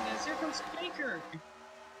again. As here comes Caker.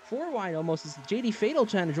 4 wide almost as JD Fatal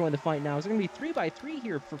trying to join the fight now. It's going to be 3 by 3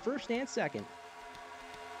 here for first and second.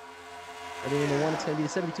 And then in the one, it's going to be the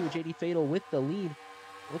 72 of JD Fatal with the lead.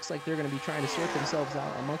 Looks like they're going to be trying to sort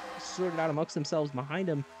it out amongst themselves behind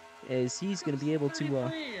him, as he's going to be able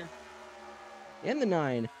to end the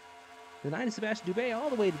 9. The 9 is Sebastian Dubé all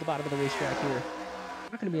the way to the bottom of the racetrack here.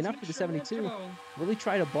 Not going to be enough for the 72. Really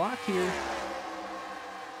try to block here.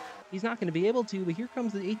 He's not going to be able to, but here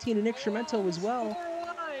comes the 18 of Nick Schermento as well. 4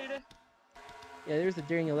 wide. Yeah, there's the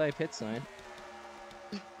Daniel Dye pit sign.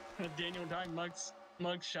 Daniel Dye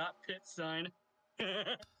mug shot pit sign.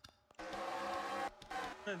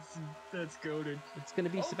 That's goated. It's going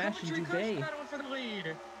to be Sebastian Dubé. For the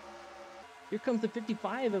lead. Here comes the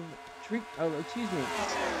 55 of excuse me.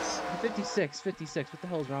 The 56. What the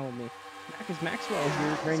hell is wrong with me? Marcus Maxwell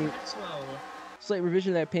here. Slight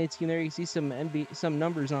revision of that paint scheme there. You see some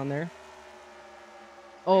numbers on there.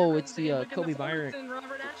 Oh, it's the Kobe Bryant.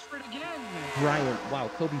 Robert Ashford again. Bryant. Wow,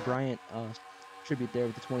 Kobe Bryant tribute there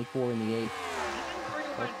with the 24 and the 8.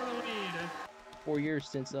 4 years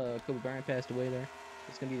since Kobe Bryant passed away there.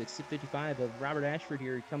 It's going to be the 55 of Robert Ashford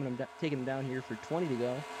here, taking him down here for 20 to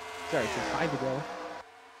go. Sorry, for 5 to go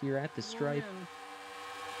here at the stripe.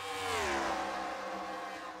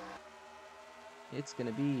 It's going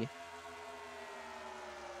to be...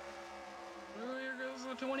 Oh, here goes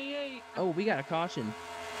the 28. Oh, we got a caution.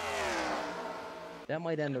 That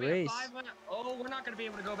might end the race. Oh, we're not going to be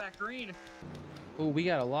able to go back green. Oh, we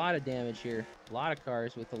got a lot of damage here. A lot of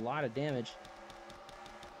cars with a lot of damage.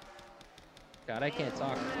 God, I can't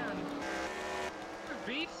talk. Man. They're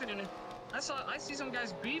beefing. I see some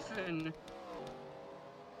guys beefing.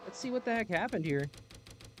 Let's see what the heck happened here.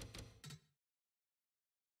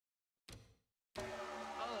 Oh,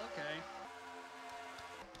 okay.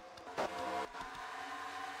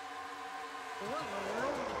 What in the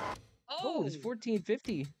world? Oh, it's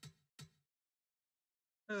 1450.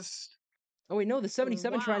 This... Oh wait, no, the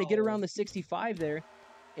 77 trying to get around the 65 there,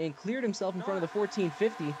 and cleared himself in front of the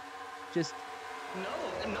 1450. Just no,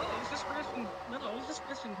 it was just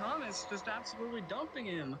Christian Thomas just absolutely dumping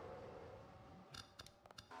him.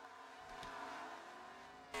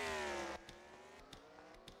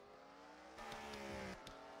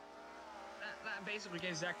 That basically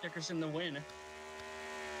gave Zach Dickerson the win.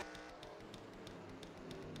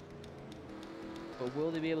 But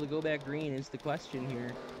will they be able to go back green is the question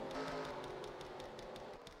here.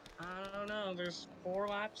 I don't know, there's 4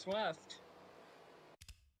 laps left.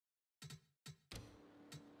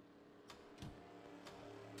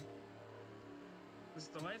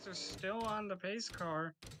 The lights are still on the pace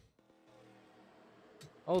car.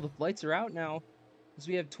 Oh, the lights are out now, because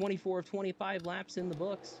we have 24 of 25 laps in the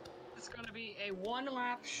books. It's going to be a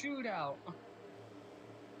 1-lap shootout.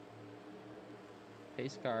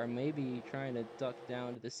 Pace car maybe trying to duck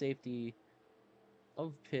down to the safety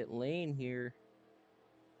of pit lane here.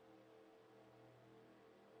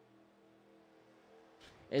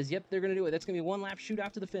 Yep, they're going to do it. That's going to be a 1-lap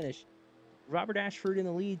shootout to the finish. Robert Ashford in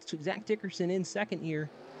the lead, Zach Dickerson in second here.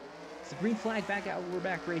 It's the green flag back out. We're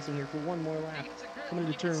back racing here for one more lap. Coming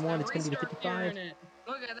into turn one, it's going to be the 55.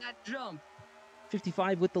 Look at that jump.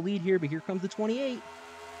 55 with the lead here, but here comes the 28.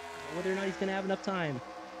 Whether or not he's going to have enough time.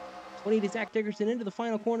 28 is Zach Dickerson into the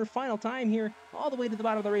final corner. Final time here, all the way to the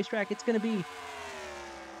bottom of the racetrack. It's going to be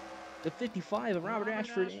the 55 of Robert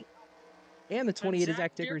Ashford. And the 28 is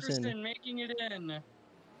Zach Dickerson. Making it in.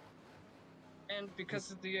 And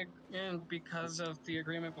because of the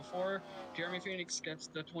agreement before, Jeremy Phoenix gets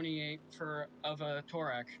the 28 of a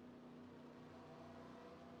Touareg.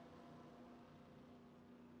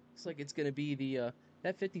 Looks like it's going to be the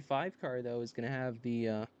that 55 car though is going to have the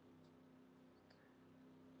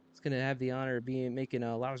it's going to have the honor of making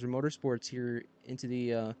Louser Motorsports here into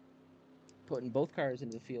the putting both cars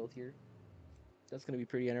into the field here. That's going to be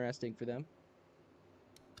pretty interesting for them.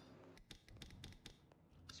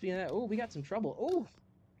 Speaking of that, oh, we got some trouble. Oh,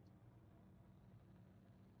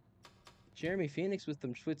 Jeremy Phoenix with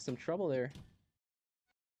some trouble there.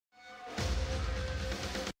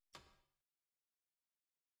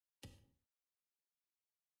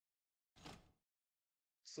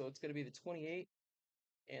 So it's going to be the 28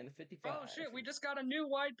 and the 55. Oh shit, we just got a new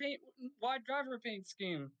wide driver paint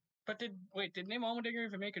scheme. But did Name Allmendinger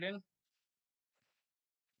even make it in?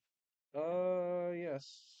 Yes.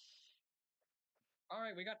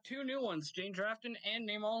 Alright, we got two new ones, Jane Drafton and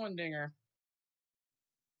Name Allmendinger.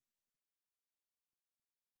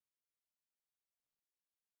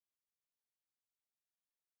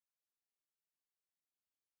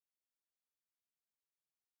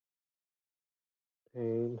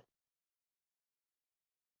 Pain.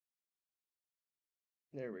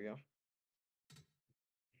 There we go.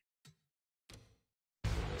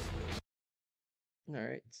 All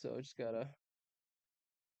right, so just gotta.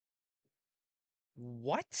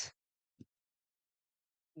 What?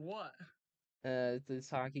 What? This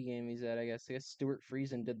hockey game he's at, I guess. Stuart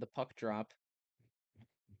Friesen did the puck drop.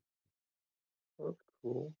 That's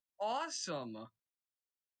cool. Awesome.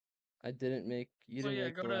 You didn't make the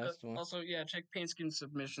last one. Also, check paint scheme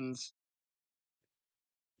submissions.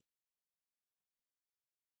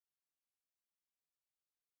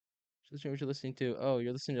 Just what you're listening to. Oh,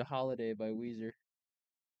 you're listening to Holiday by Weezer.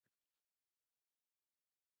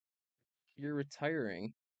 You're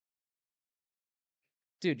retiring.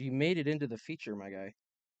 Dude, you made it into the feature, my guy.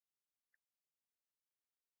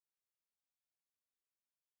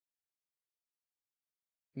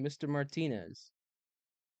 Mr. Martinez.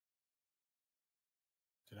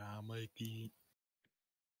 Did I make it?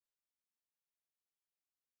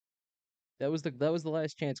 That was the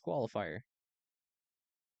last chance qualifier.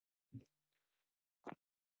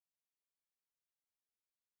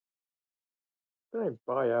 I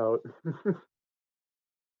buy out. I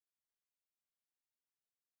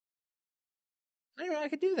didn't know I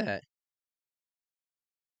could do that.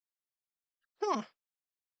 Huh.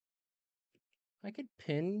 I could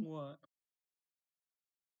pin. What?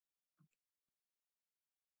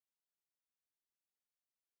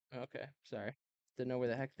 Okay, sorry. Didn't know where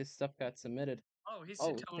the heck this stuff got submitted. Oh, he's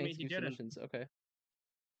telling me he did it. Okay.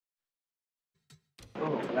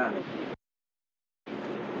 Oh, God.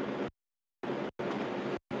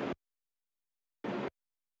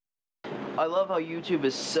 I love how YouTube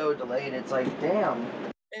is so delayed. It's like, damn.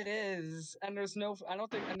 It is, and there's no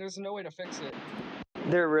way to fix it.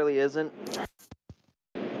 There really isn't.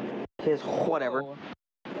 It's whatever. Oh.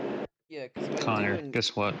 Yeah, because Connor,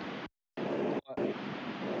 guess what? What?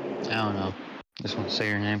 I don't know. Just want to say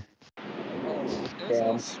your name. There's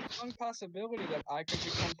a strong possibility that I could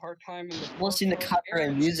become part-time in the Listening to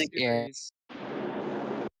copyright music here.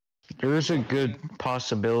 There is a good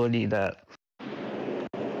possibility that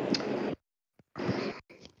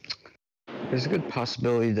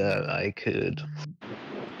I could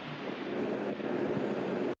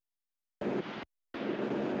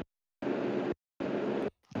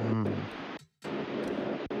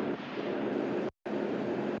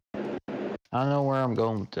I don't know where I'm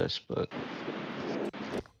going with this, but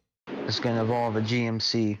it's gonna involve a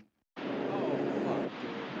GMC.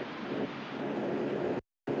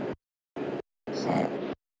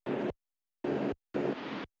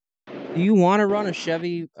 Do you want to run a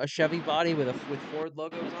Chevy body with Ford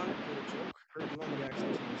logos on it for the joke, or do you want me to actually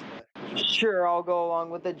change that? Sure, I'll go along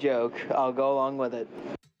with the joke. I'll go along with it.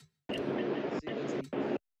 See, that's the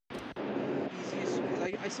easiest.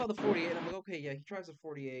 Because I saw the 48, and I'm like, okay, yeah, he drives a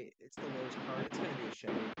 48. It's the lowest car. It's gonna be a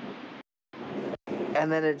Chevy.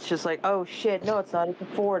 And then it's just like, oh shit, no, it's not. It's a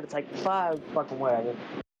Ford. It's like 5 fucking wagon.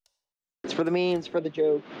 It's for the memes, for the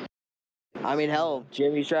joke. I mean, hell,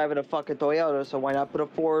 Jimmy's driving a fucking Toyota, so why not put a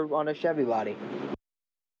Ford on a Chevy body?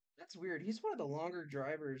 That's weird. He's one of the longer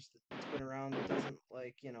drivers that's been around that doesn't,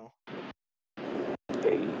 like, you know,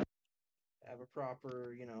 have a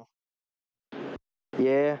proper, you know.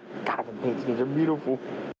 Yeah. God, the paint schemes are beautiful.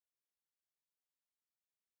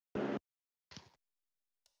 Okay,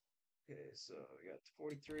 so we got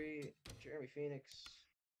 43, Jeremy Phoenix.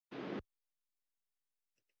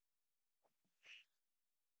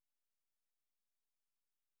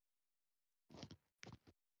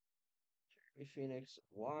 Jeremy Phoenix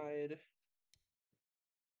wide.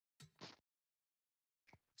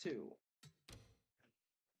 2.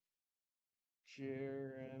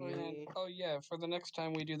 Jeremy. Oh yeah, for the next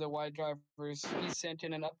time we do the wide drivers, he sent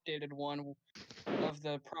in an updated one of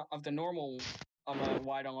the normal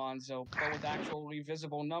wide Alonso, but with actually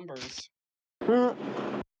visible numbers.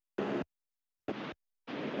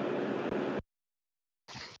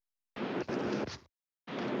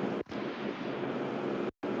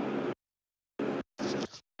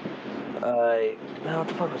 Now what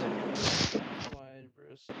the fuck was it? Wide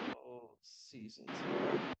Bristol season 2.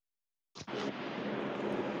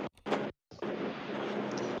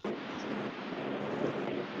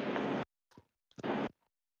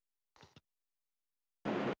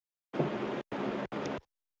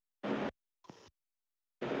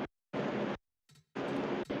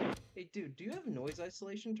 Hey, dude, do you have noise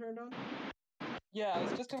isolation turned on? Yeah, I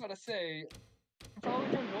was just about to say,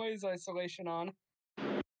 probably turn noise isolation on.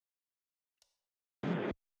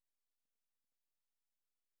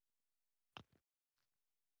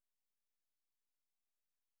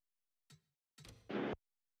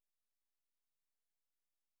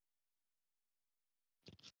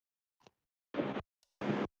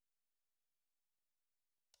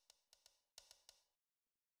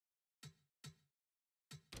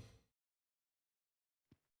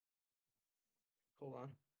 Hold on.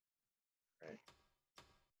 All right.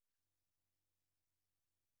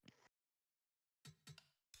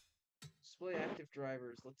 Display active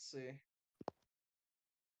drivers. Let's see.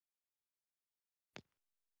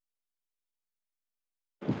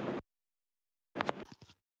 What's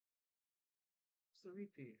the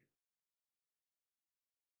repeat?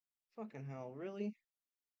 Fucking hell, really?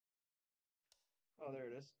 Oh, there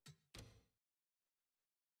it is.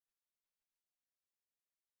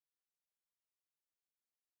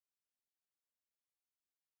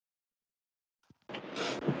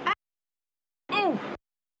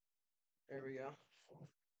 There we go.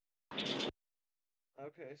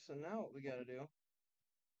 Okay, so now what we gotta do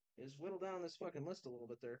is whittle down this fucking list a little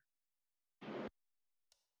bit there.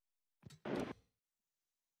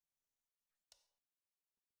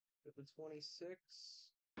 Got the 26,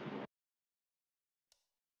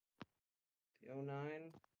 the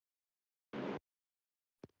 09,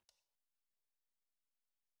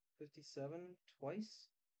 57 twice.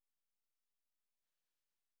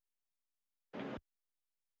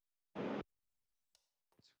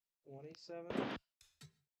 It's 27.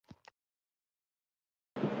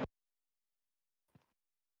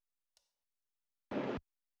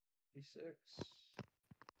 56.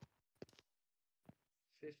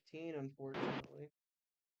 15, unfortunately.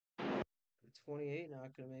 The 28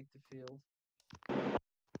 not gonna make the field.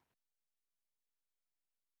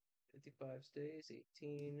 55 stays.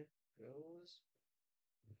 18 goes.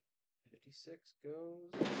 56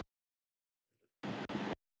 goes.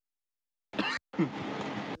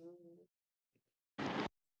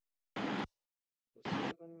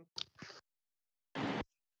 7.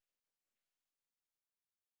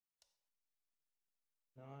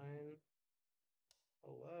 9.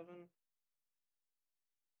 11.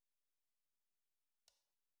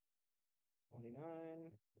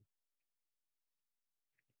 29.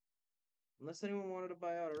 Unless anyone wanted to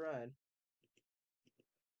buy out a ride.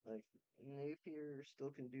 Like, Napier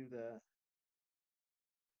still can do that.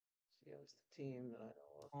 See, that's the team that I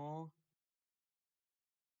know of. Oh.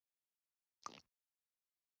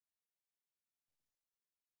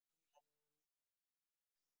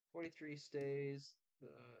 43 stays.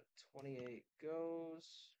 28 goes.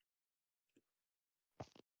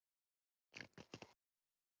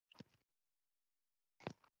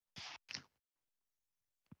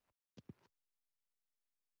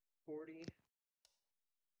 40.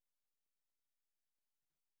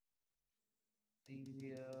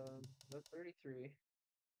 The 33.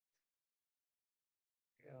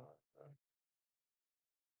 Yeah.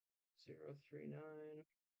 039.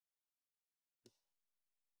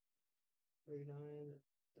 39.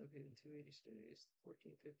 Okay, the 280 stays.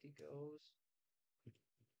 1450 goes.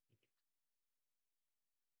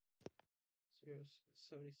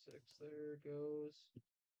 76 there goes.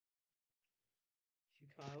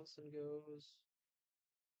 Hugh Kyleson goes.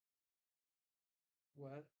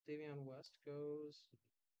 Davion West goes.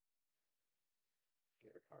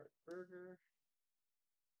 Gerhard Berger.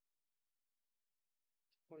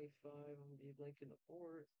 25 on Dave Lincoln the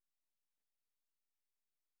fourth.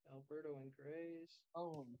 Alberto and Grays.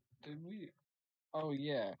 Oh, did we? Oh,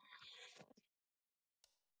 yeah.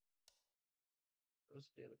 Jose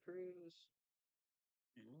De La Cruz.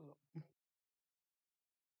 Yeah.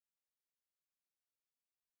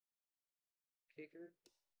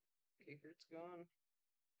 Kakert's gone.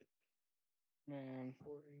 Man.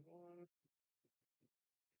 41.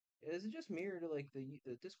 Yeah, is it just me or do like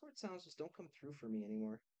the Discord sounds just don't come through for me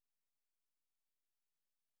anymore?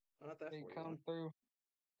 Oh, not that They 41. come through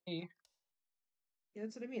me. Yeah,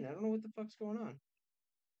 that's what I mean. I don't know what the fuck's going on.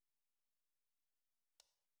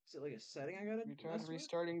 Is it like a setting I gotta You tried mess with?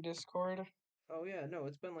 restarting Discord? Oh yeah, no,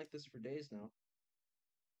 it's been like this for days now.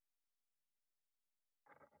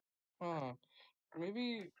 Huh.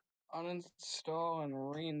 Maybe uninstall and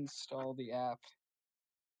reinstall the app.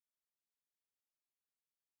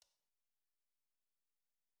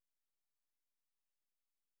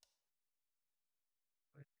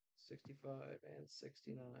 65 and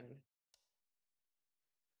 69.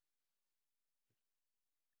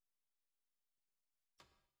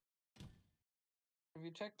 Have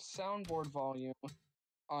you checked soundboard volume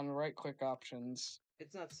on right-click options?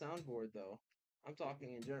 It's not soundboard though. I'm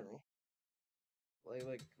talking in general.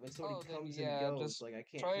 Like when somebody comes and yeah, goes, just like I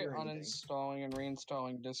can't try hear anything. uninstalling and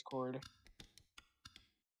reinstalling Discord.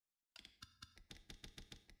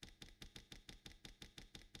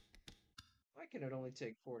 Why can it only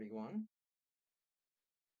take 41?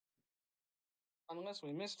 Unless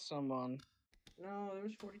we missed someone. No, there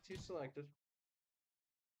was 42 selected.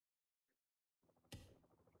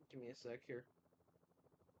 Give me a sec here.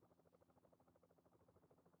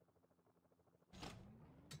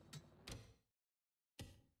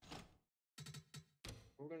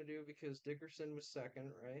 What we're gonna do, because Dickerson was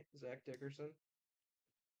second, right? Zach Dickerson.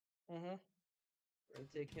 Mm-hmm. We're gonna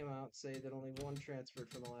take him out, say that only one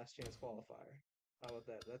transferred from the last chance qualifier. How about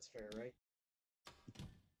that? That's fair, right?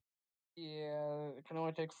 Yeah, it can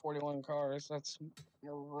only take 41 cars. That's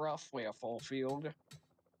roughly a full field.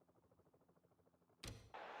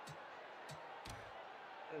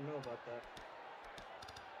 I didn't know about that.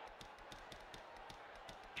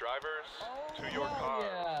 Drivers, to your cars.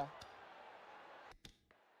 Yeah.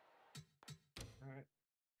 Alright.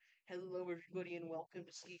 Hello everybody and welcome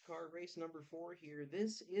to SKICAR race number 4 here.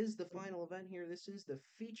 This is the final event here. This is the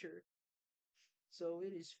feature. So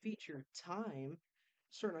it is feature time.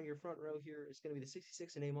 Starting on your front row here is going to be the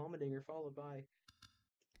 66 in A. Malmendinger, followed by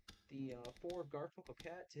the 4 of Garfunkel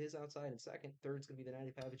Cat to his outside in second. Third's going to be the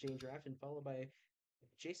 95 of Jane Drafton, followed by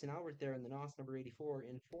Jason Albert there in the NOS number 84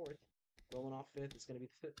 in fourth. Rolling off fifth, it's going to be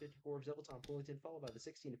the 54 of Zebelton Fullington, followed by the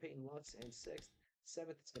 16 of Peyton Lutz, and sixth.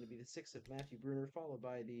 Seventh, it's going to be the 6 of Matthew Bruner, followed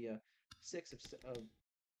by the 6 of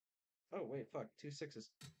oh, wait, fuck, 2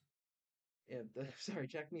 sixes. Yeah, sorry,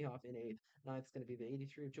 Jack Mehoff in eighth. Ninth, it's going to be the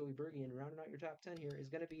 83 of Joey Berge, and rounding out your top 10 here is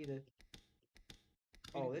going to be the...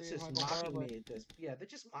 Oh, that's just mocking me at this... Yeah, they're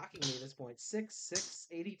just mocking me at this point. 6, 6,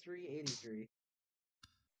 83, 83.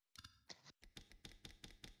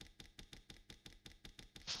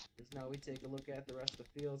 Because now we take a look at the rest of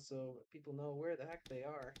the field so people know where the heck they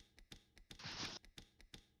are.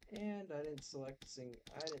 And I didn't select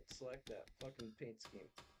that fucking paint scheme.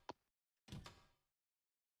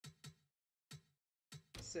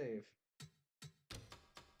 Save.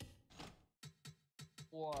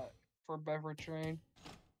 What? For Beverage Train?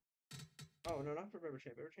 Oh, no, not for Beverage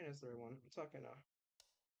Train. Beverage Train has the right one. I'm talking,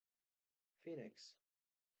 Phoenix.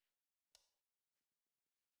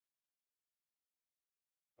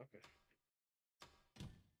 Okay.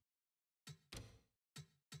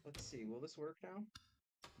 Let's see, will this work now?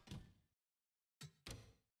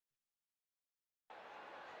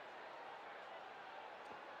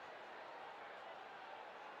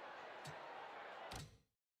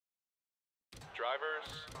 Drivers.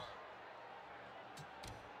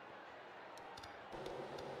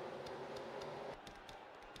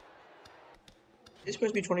 This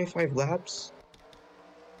supposed to be 25 laps?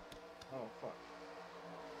 Oh, fuck.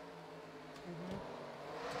 Mm-hmm.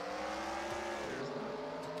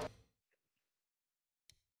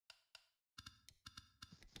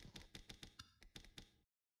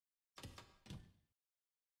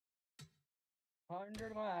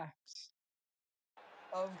 100 laps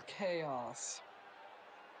of chaos.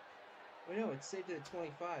 Wait, no, it's saved it at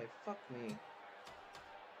 25. Fuck me.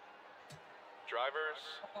 Drivers,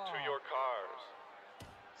 to your cars.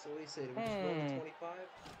 So what do you say? Do we just roll to 25?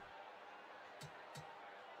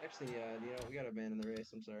 Actually, we gotta abandon the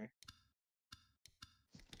race. I'm sorry.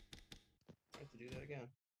 I have to do that again.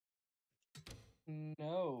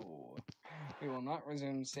 No. We will not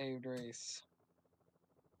resume saved race.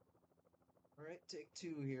 Alright, take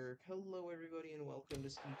 2 here. Hello everybody and welcome to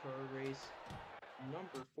SKICAR race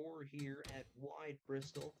number 4 here at Wide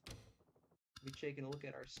Bristol. We'll be taking a look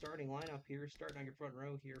at our starting lineup here, starting on your front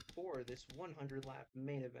row here for this 100 lap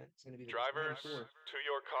main event. It's going to be the Drivers, 24 to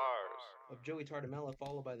your cars. of Joey Tardamella,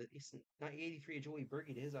 followed by the 83 of Joey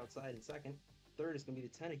Berkey to his outside in second. Third is going to be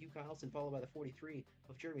the 10 of Hugh Kylson, followed by the 43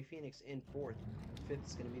 of Jeremy Phoenix in fourth. Fifth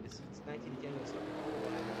is going to be the 19 of Daniel Starr, followed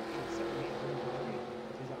by the 7 of Berkey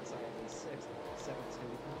to his outside in sixth. Seventh is going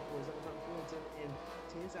to be 54 of Zebulon Fullerton and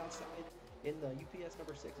to his outside in the UPS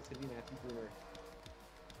number 6. It's going to be Matthew Bruner.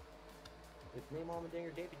 With Name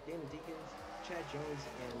Almendinger, Damon Deacons, Chad Jones,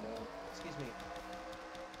 and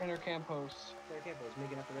Tanner Campos.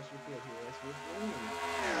 Making up the rest of your field here. That's with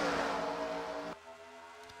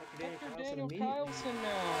Hector Daniel Kylson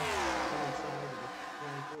now. Inside of the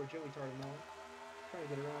 94, Joey Tardamella. Trying to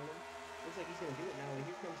get around him. Looks like he's going to do it now. And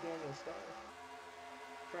here comes Daniel Starr.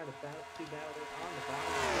 Trying to battle on the bow.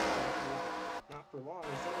 Not for long.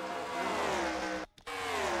 He's double top.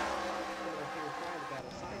 Coming up here trying to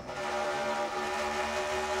battle side by side.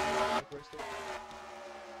 Bristol.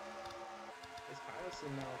 As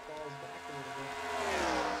Kylson now falls back a little bit.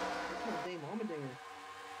 Here comes Dame Almendinger.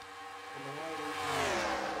 And the wide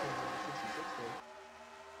 66 there.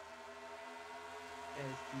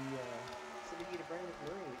 As the syndicated Brandon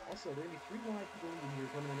Murray. Also, there are going to be 3 wide for the lead here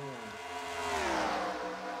coming in around.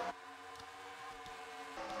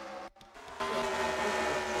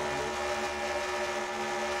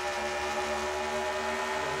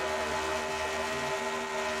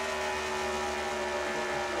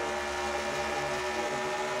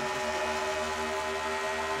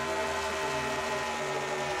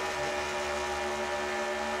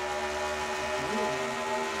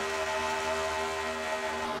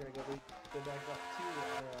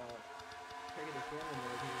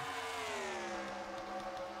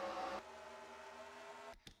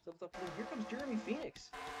 Here comes Jeremy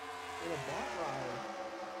Phoenix in a bot ride.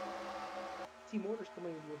 Team orders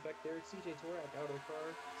coming into effect there. It's CJ Torak out of the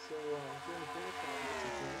car. So Jeremy Phoenix now gets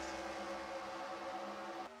some points.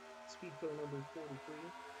 Speed code number 43.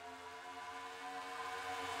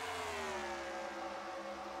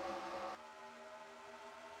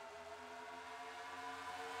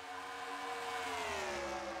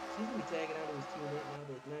 He's going to be tagging out of his teammate now,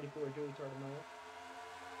 the 94 Joey Tardamella.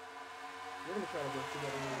 We're going to try to work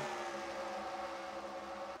together now.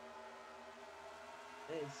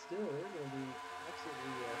 And still, they're going to be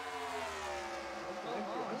absolutely...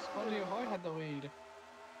 Claudio Hoy had the lead.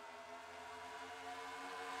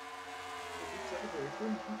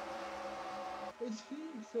 It's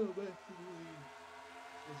Phoenix so back to the lead.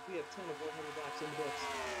 As we have 10 of 100 laps in the books.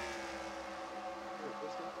 Here at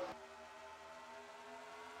Bristol.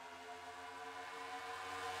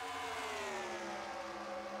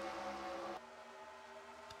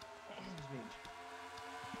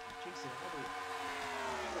 Jason, trying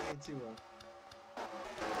to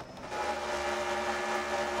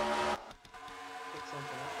pick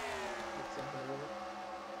something up, pick something over.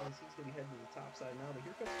 And he's going to be heading to the top side now, but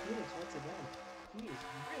here comes Phoenix once again. He is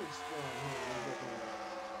really strong here.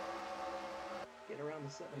 Getting around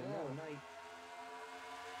the 7 of Miller Knight.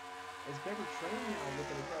 As Becker Train now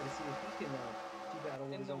looking to try to see if he can do battle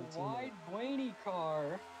with his own team. In the wide Blaney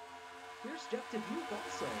car. Here's Jeff Dubuque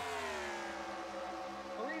also.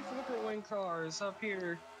 3 Flicker Wing cars up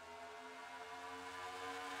here.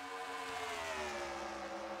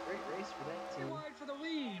 Great race for that team. Wide for the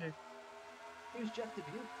lead. Here's Jeff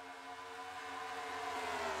Dubuque.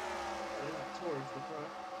 Towards the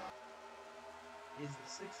front is the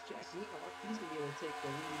 6th Jack Neathawk. He's going to be able to take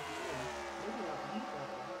the lead here. Maybe not lead that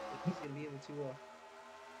one, but he's going to be able to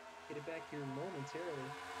get it back here momentarily.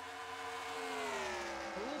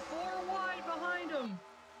 A little 4 wide behind him.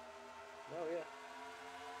 Oh, yeah.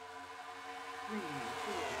 3, 4, 5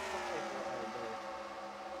 wide there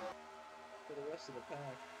for the rest of the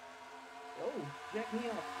pack. Oh, Jack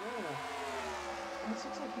Neathawk running up. Almost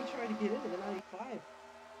looks like he tried to get into the 95.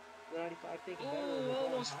 The 95 thinking better than the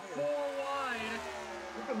almost higher. 4 wide.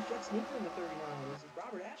 Here comes Jet Sneaker in the 39. This is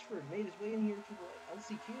Robert Ashford made his way in here to the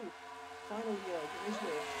LCQ. Finally getting his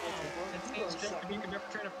way. It seems Jeff and Dubuque are never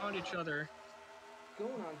trying to find each other.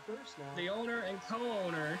 Going on first now. The owner and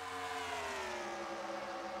co-owner.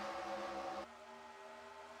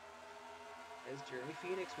 As Jeremy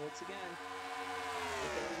Phoenix once again.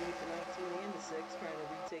 Looking underneath the 19 and the 6, trying to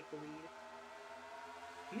retake the lead.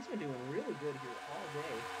 He's been doing really good here all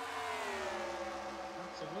day.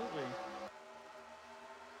 Absolutely.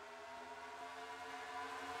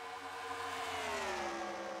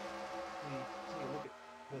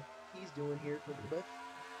 he's doing here for the bit.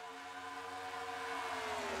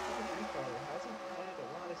 SKICAR hasn't had a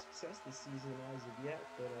lot of success this season as of yet,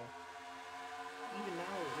 but even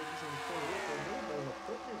now that he's in 28th, there's a little bit of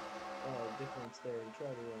equipment difference there to try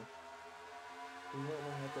to we won't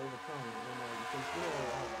have to overcome, because you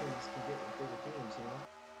know how things can get with bigger teams, you know.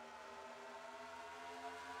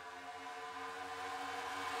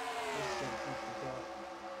 Just some food for thought,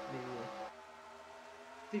 maybe a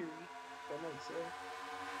theory, if I might say.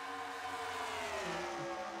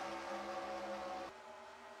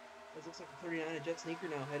 It looks like a 39, a Jet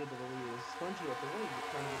Sneaker now headed to the lead. Is Spongy up the lead,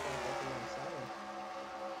 trying to get back up alongside.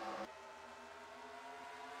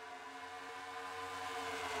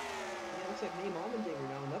 Yeah, it looks like Name Almendinger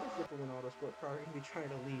now, another Flipper One Autosport car, going to be trying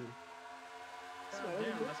to lead.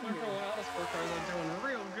 Damn, the Flipper One Autosport cars are doing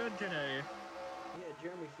real good today. Yeah,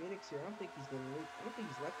 Jeremy Phoenix here. I don't think he's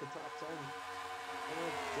left the top 10 in a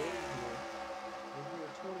day here.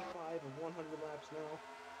 We're 25 of 100 laps now.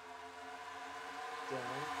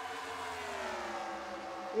 Down.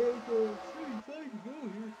 And 35 to go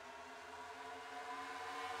here.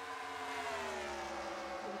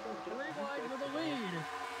 3 wide for the lead.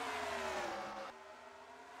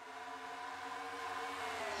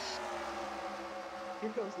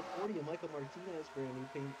 Here comes the 40 of Michael Martinez, brand new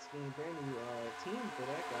paint scheme, brand new team for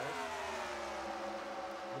that guy.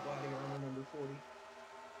 The body armor number 40.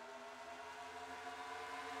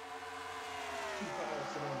 Two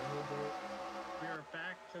pilots sit on the hood there. We are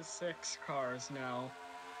back to 6 cars now.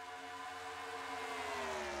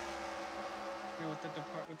 You know,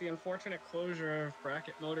 with the unfortunate closure of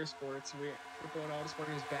Bracket Motorsports, Bristol Autosport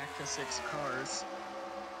is back to 6 cars.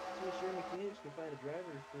 So if Jeremy Phoenix can find a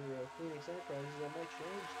driver for Phoenix Enterprises, that might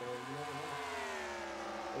change, though. You never know.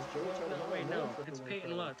 As Joey tried to wait, no. It's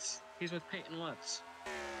Peyton Lutz. He's with Peyton Lutz.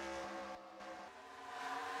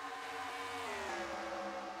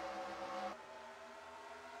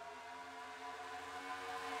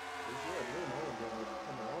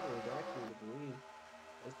 Coming all the way back here to the lead.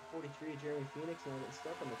 As the 43 of Jeremy Phoenix now getting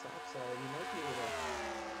stuck on the top side, he might be able to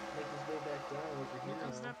make his way back down over here. Here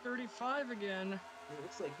comes that 35 again. It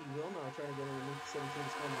looks like he will now, trying to get underneath the 17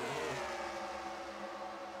 to spend the hill.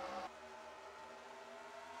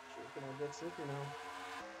 Shaking on Jet Sneaker now.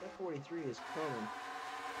 That 43 is coming.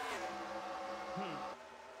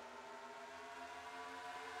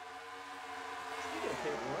 Speaking of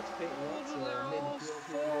Peyton Lutz, they're all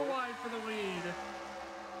 4 wide for the lead.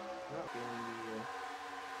 Not being the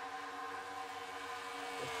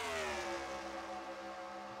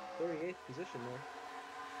 38th position there.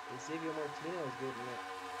 Xavier Martinez getting it.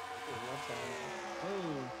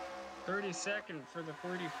 Oh, 32nd for the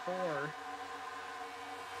 34.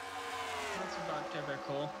 That's about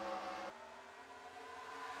typical.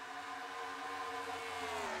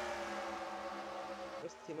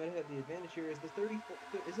 Rest of the team might have the advantage here. Is the 34?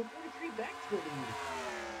 Is the 43 back to the lead?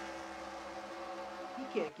 He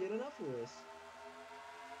can't get enough of this.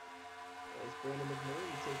 As Brandon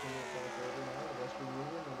McMurray taking it back over now, the Western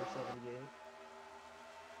Union, number 78.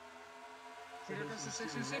 Here goes the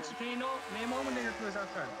 66. Can you name Almendinger to his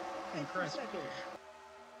outside? Incorrect.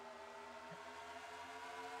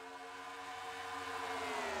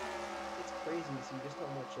 It's crazy to see just how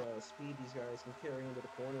much speed these guys can carry into the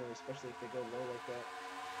corner, especially if they go low like that.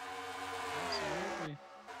 Absolutely.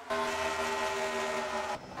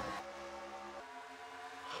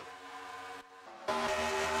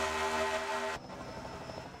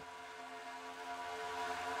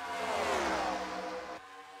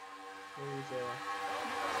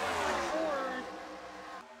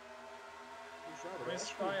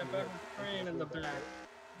 Missed by a better train in the back.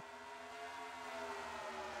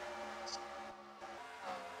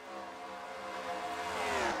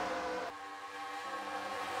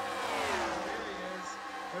 There he is.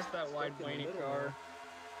 There's that wide Blaney car.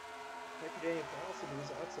 Hector Daniel Carlson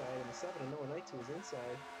was outside, and the 7 and Noah Knight was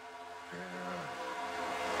inside.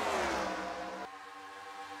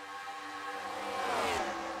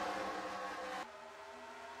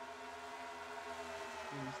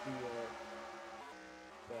 Here's the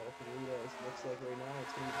battle for the lead. Looks like right now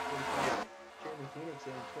it's going to be 25 Jeremy Phoenix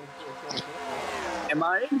and 24 Am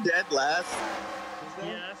I in dead last?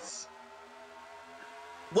 Yes.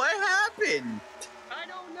 What happened? I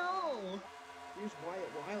don't know. Here's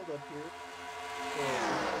Wyatt Wild up here.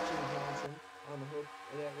 Jimmy Johnson on the hook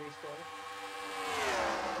of that race car.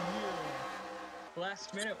 Yeah.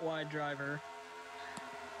 Last minute wide driver.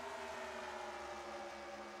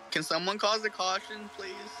 Can someone cause a caution,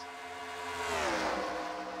 please?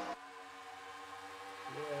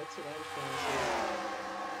 Yeah, that's what I was trying to say.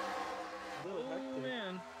 A little hectic.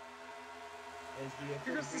 Man. As the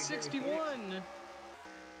Here goes the 61.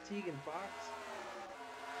 Tegan Fox.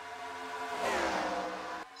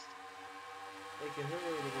 Making her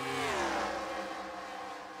way to the lead.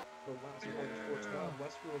 The last Motorsports Wild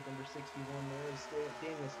Westworld number 61 there is still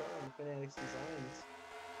Daniel Starr on the Fanatics Designs.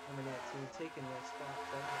 Number 19 taking that spot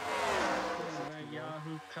back. The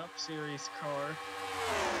Yahoo Cup Series car.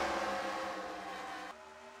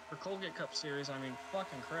 For Colgate Cup Series, I mean,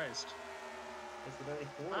 fucking Christ. It's the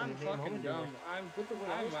 94. I'm fucking dumb. I'm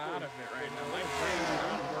out of it right now. My brain does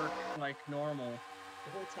not work like normal. The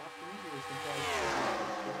whole top three here is comprised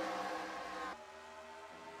of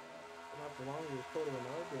not for long with Coda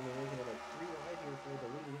Renard, and we're looking at like 3 wide here for the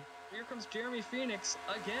lead. Here comes Jeremy Phoenix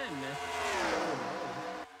again.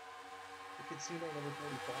 The casino number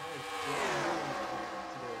 45. To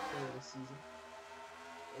the for this season.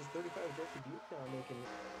 Is 35 Jeff Dubuque now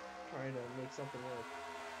trying to make something work.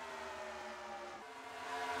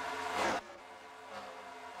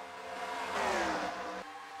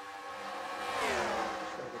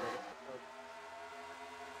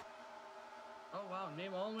 Oh wow,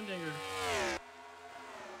 name Allmendinger.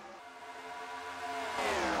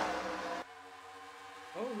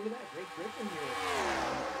 Oh, look at that. Great Griffin here.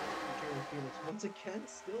 Jeremy Phoenix once again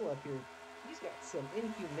still up here. He's got some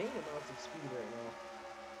inhumane amounts of speed right now.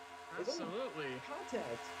 Absolutely.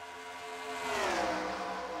 Contact.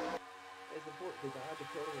 As the Dodge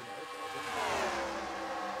Dakota Renard.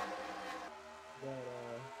 That,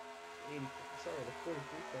 80, sorry, the 43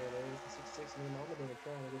 car there is the 66 name Allmendinger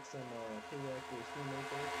trying to get some payback for his teammate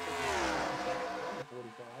there. On the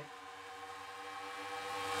 45.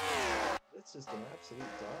 It's just an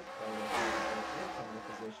absolute dogfight in the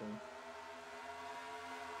position.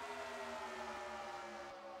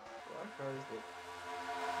 Rock cars that.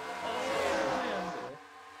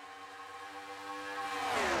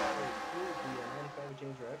 The 95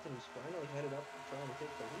 James Rafton, who's finally headed up trying to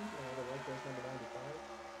take the lead now. The white horse number 95.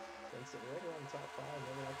 Been sitting right around the top 5,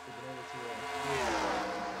 never actually been able to.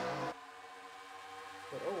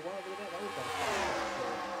 But oh wow, look at that! That was on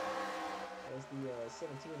as the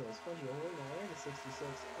 17 is Funny Ahoy now, and the 66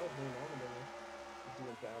 of Name Allmendinger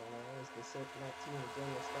doing battle now as the 19 of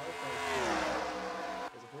Daniel Starr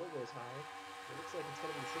as the board goes high. It looks like it's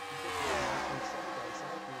going to be the 66 side by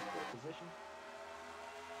side for his fourth position.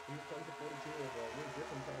 Here comes the 42 of Will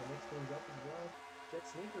Griffin trying to mix things up as well. Jet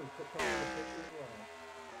Sneaker put part in the picture as well.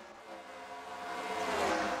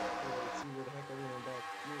 Let's see where the heck everyone back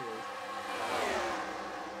here is.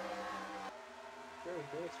 Jeremy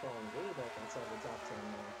Phoenix falling way back outside the top 10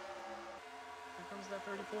 now. Here comes that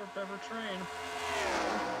 34 Bever Train.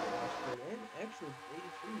 And actually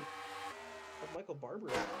 83 of Michael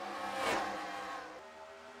Barber.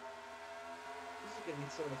 This is going to be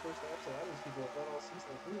some of the first laps a lot of these people have done all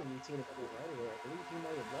season, including routine of every rider there. I believe he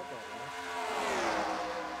might have led that lap.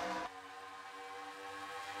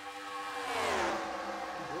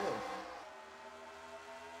 He did.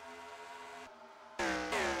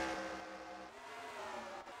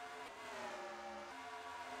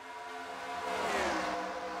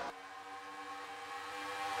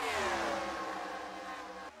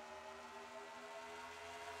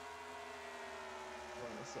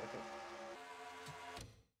 Second.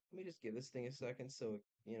 Let me just give this thing a second so,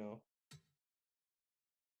 you know,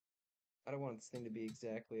 I don't want this thing to be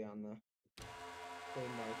exactly on the play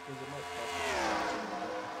mark because it might cost us.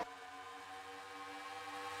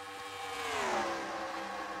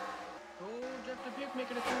 Oh, Jeff Dubuque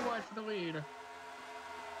making it 3 wide for the lead.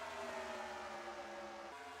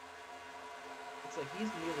 It's like he's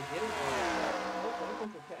been able to get it all. Oh,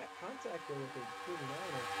 welcome for contact there with the 39.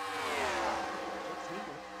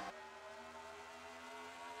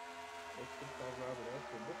 Let's just call Robert up.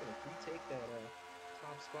 We're looking to retake that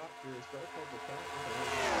top spot for his Garfunkel Cat.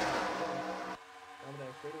 Down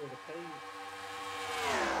that freighter with a petty. I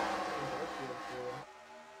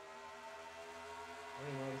don't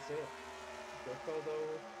even know how to say it. Garfunkel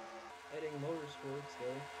heading Motorsports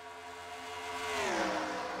there.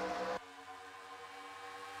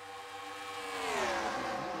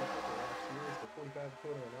 Here's the 45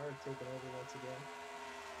 Dakota Renard taking over once again.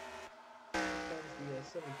 Comes the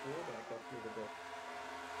 74 back up here to the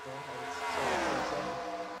front. It's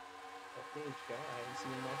 47. Update guy. I haven't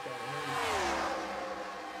seen much out of him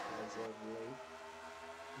as of late.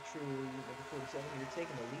 Truly, number 47 here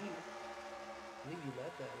taking the lead. I believe he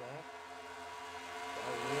led that lap.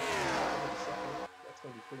 That's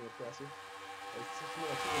going to be pretty impressive. It's 6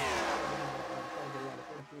 more trying to get around the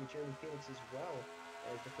 43 Jeremy Phoenix as well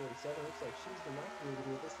as the 47. Looks like she's been not going to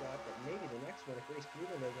do it this lap, but maybe the next one if Grace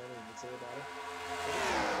Cleveland doesn't have anything to say about it.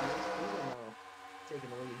 Grace Cleveland now taking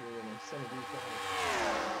the lead here in a 70 car.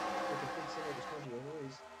 Looking pretty similar to Spongy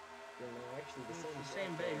Ahoy's. They're actually the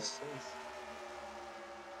same base.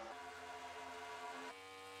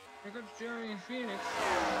 Here comes Jeremy and Phoenix.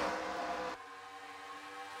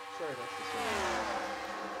 Sorry, that's the song.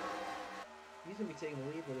 He's going to be taking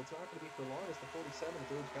the lead, but it's not going to be for long. It's the 47.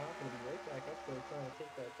 George Goff going to be right back up there trying to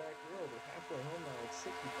take that back wheel. We're halfway home now. It's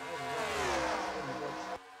 65 in the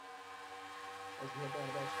books. As we head down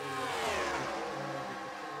the back straight away.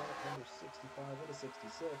 Number 65 into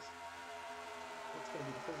 66. It's going to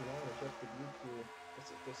be the 39er Jet Dubuque here.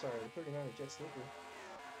 Sorry, the 39er Jet Sneaker.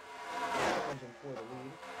 Challenging for the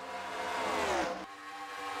lead.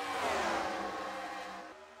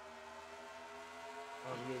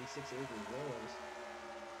 On the 86 Avery Williams.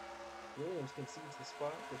 Williams concedes the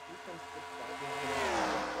spot, but here comes the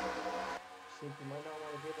 55. Sneaker might not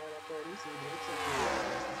want to give that up that easily, but it looks like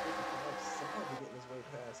the 55 solidly getting his way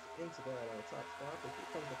past into that top spot. But here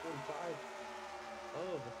comes the 45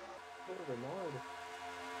 of Porter Renard.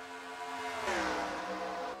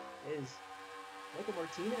 Is Michael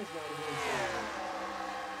Martinez not even inside?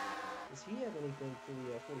 Does he have anything for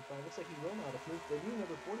the 45? Looks like he will not. If the new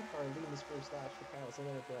number 40 car leading this first laps for Callison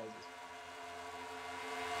Enterprises.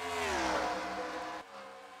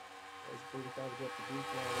 As 45 is up to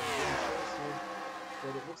Duke now.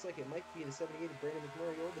 But it looks like it might be the 78 of Brandon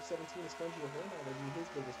McMurray or the 17 of Spongy O'Horn. That would be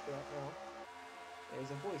his biggest threat now.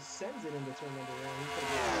 As the boy sends it into turn number 1. He's going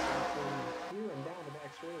to be clear and down the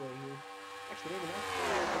back straightaway here. Actually, maybe not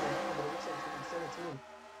now, but it looks like it's going to be 17.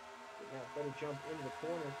 Getting that better jump into the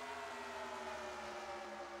corner.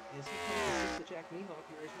 As he comes to 6 to Jack Mihawk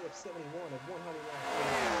here, as we have 71 of 100 laps.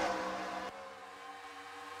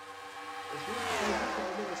 As we're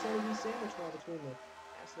going to Sonny B sandwich now between the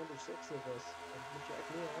pass number 6 of Jack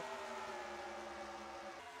Mihawk.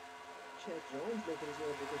 Chad Jones making his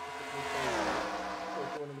way up to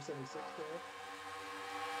number 76 there.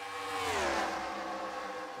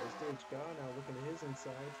 As Dage Gaw now looking to his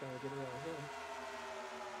inside, trying to get around him.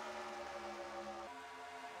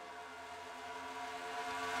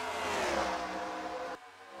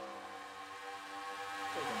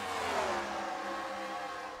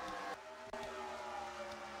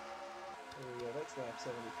 There we go, that's lap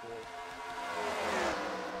 74.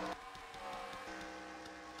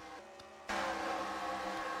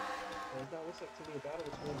 And that looks like to be a battle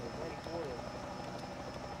between the 94 and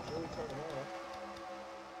Joey Tartamara.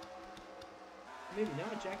 Maybe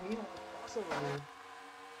not, Jack Mihawk crossover here.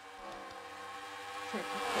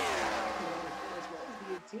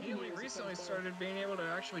 He only recently started being able to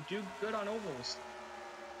actually do good on ovals.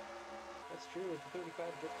 That's true, as the 35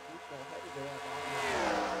 gets the beach now headed there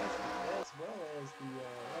as well as the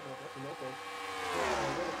 11 of Equinoco.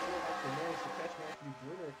 Really cool actually managed to catch Matthew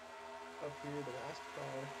Bruner up here, the last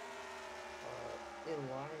car in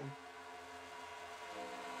line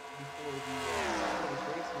before the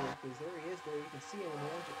race here, because there he is there, you can see him in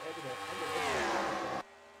the edge of that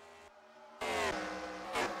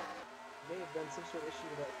may have been some sort of issue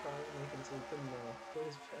with that car, making it so he couldn't go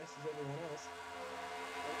as fast as everyone else.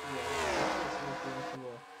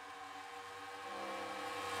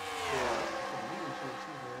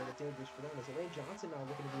 Dangerous for them as Elaine Johnson now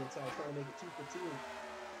looking to be inside, trying to make it 2 for 2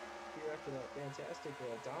 here after that fantastic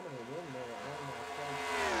dominant win there on that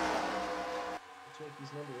front.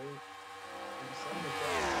 Twinkies number 8.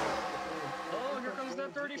 Oh, here comes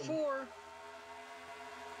that 34.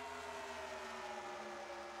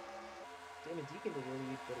 Damon Deacon to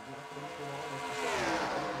lead, but it's not going to be for long.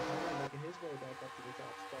 Making his way back up to the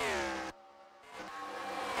top spot.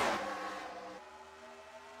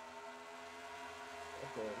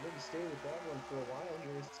 Maybe stay with that one for a while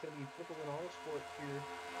here. It's going to be Flipper and Autosport here.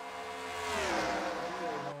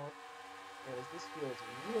 Now, as this field's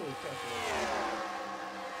really catching up.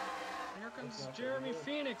 Here comes Jeremy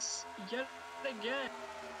Phoenix yet again.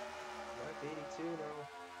 Lap 82 now.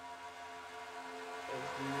 As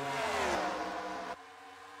the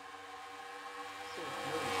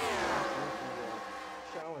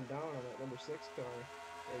showing down on that number 6 car.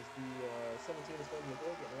 As the 17 is going to be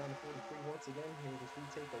getting around the 43 once again here as we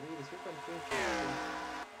take the lead. As here comes Phoenix.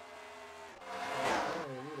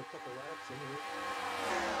 We need a couple laps in here.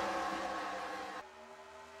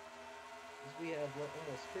 As we have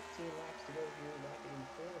almost 15 laps to go here, lap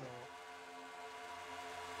 84 now.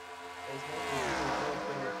 As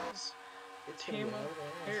it's team up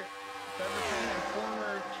here. Beverton and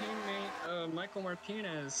former teammate Michael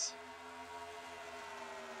Martinez.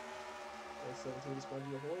 17 is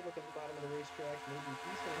Spongy Ahoy looking at the bottom of the racetrack. Maybe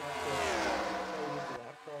he's going to have to use the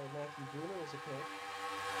lap car. Matthew Bruno is a pick.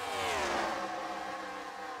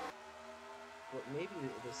 But maybe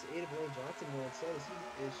this 8 of Lane Johnson will instead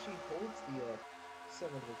as she holds the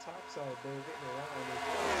 7 to the top side there, getting around.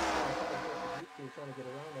 Trying to get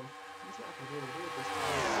around him. He's not going to be able to do it this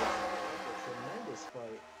time. A tremendous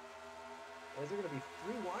fight As they're going to be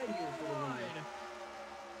 3 wide here for the lead.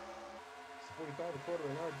 45 a quarter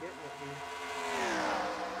Renard getting it here.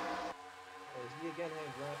 As we again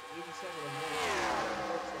have lap 87 and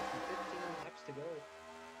 15 laps to go.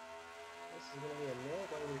 This is going to be a nail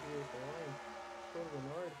biter here at the line. Quarter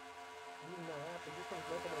Renard leading that lap, and here comes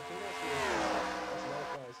Michael Martinez here. That's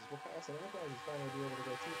Enterprises. We'll pass an Enterprises finally be able to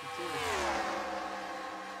go 2 for 2.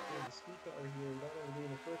 And the SKICAR here, not only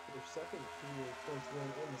being the first but their second career points win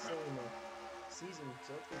in the same season,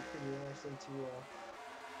 so it's going to be pretty interesting to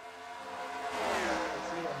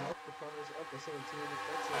see how multiple cars of the same team.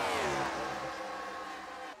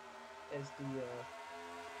 As the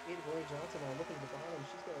Ada Blaine Johnson now looking at the bottom,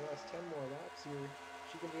 she's going to last 10 more laps here.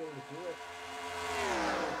 She's going to be able to do it.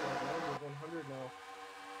 100 now.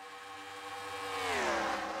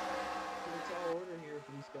 Pretty tall order here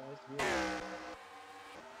for these guys to be able to...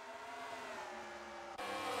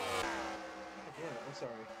 God damn it, I'm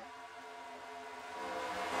sorry.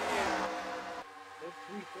 They're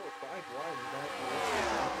 3, 4, 5 wide in back here.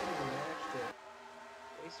 It's a match to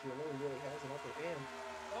race here. No one really has an upper hand.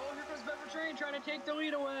 Oh, here comes Bever Train trying to take the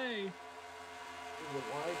lead away. There's a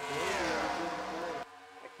wide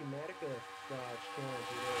Acumatica Dodge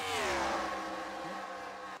Challenger there.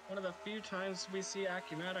 One of the few times we see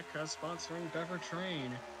Acumatica sponsoring Bever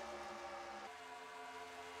Train.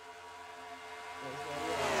 There's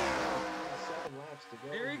 7 laps to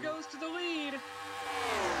go. There he goes to the lead.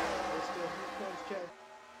 Bristol, here comes Chad.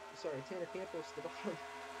 Sorry, Tanner Campos to the bottom.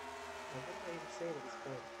 What am I even saying at this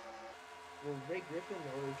point? Will Ray Griffin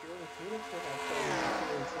or Jordan Phoenix will have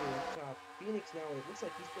problems here at the top? Phoenix now, it looks like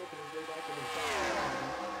he's broken his way back into the top.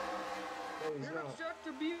 No, he's Here not. comes Jeff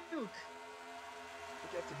Dubuque.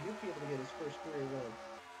 Jeff Dubuque be able to get his first career win.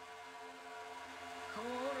 Come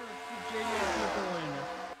on, or keep JD going.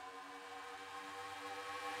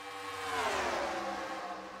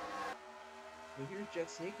 So here's Jet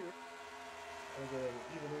Sneaker. Of an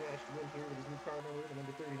evenly matched win here with his new car number, the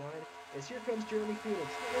number 39. As here comes Jeremy Phoenix.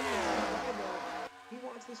 He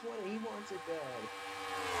wants this one and he wants it bad.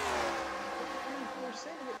 44,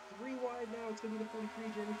 sending it 3 wide now. It's going to be the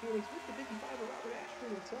 43 Jeremy Phoenix with the 55 of Robert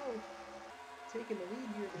Ashford in tow. Taking the lead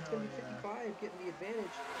here, but it's going to be 55 getting the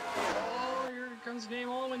advantage. Oh, here comes Dave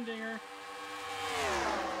Allmendinger.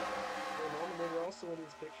 And Allmendinger also in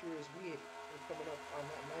this picture as we are coming up on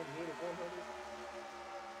that 98 of 100.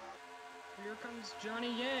 Here comes Johnny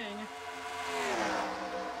Yang.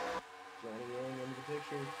 Johnny Yang in the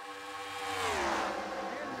picture.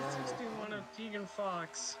 And the 61 of Keegan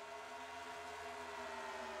Fox.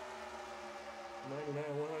 99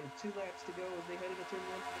 100, 2 laps to go as they head into turn 1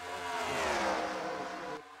 for the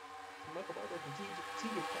Michael Barber from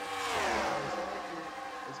Tegan Fox.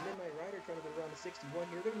 As Midnight Rider trying to get around the 61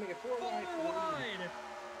 here. They're going to make it 4 wide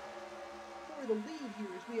for the lead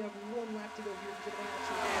here as we have 1 lap to go here to get an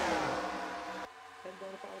absolute. Heading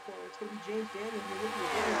down the final corner, it's going to be James Daniel here with the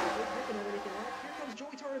advantage. Ripping and everything out. Here comes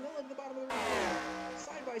Joey Tardamilla to the bottom of the race.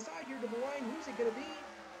 Side by side here to the line. Who's it going to be?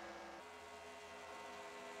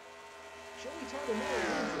 Joey Tardamilla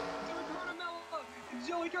wins it.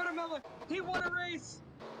 Joey Tardamilla! He won a race!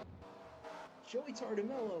 Joey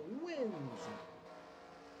Tardamilla wins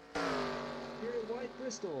here at White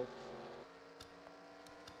Bristol.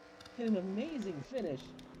 An amazing finish.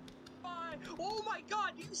 Oh my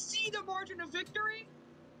god, do you see the margin of victory?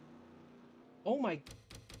 Oh my...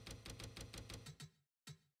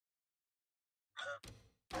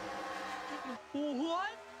 What?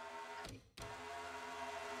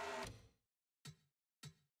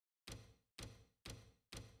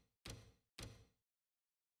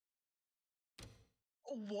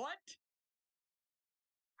 What?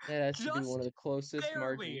 That has to be one of the closest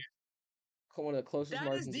margins. One of the closest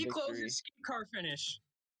margins of victory. That is the closest SKICAR finish.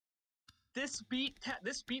 This beat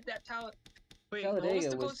that talent. Wait, what was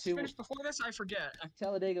the closest finish before this? I forget.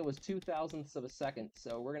 Talladega was 0.02 of a second,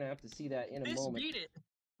 so we're gonna have to see that in a moment. This beat it.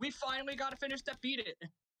 We finally got a finish that beat it.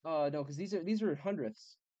 No, because these are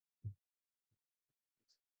hundredths.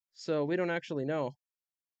 So we don't actually know.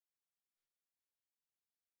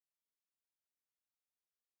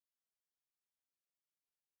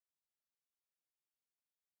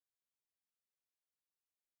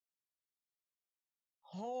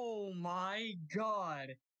 Oh my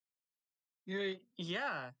god.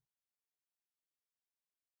 Yeah.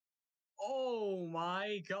 Oh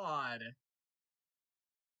my god.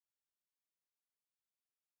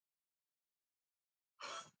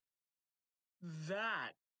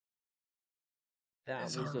 That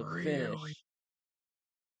was a finish.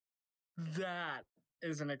 That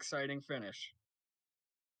is an exciting finish.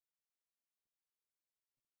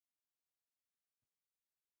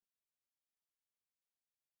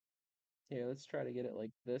 Here, let's try to get it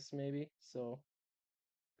like this maybe, so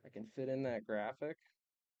I can fit in that graphic.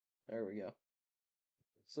 There we go.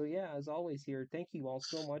 So yeah, as always here, thank you all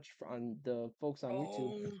so much on the folks on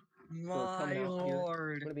YouTube for coming My out here. I'm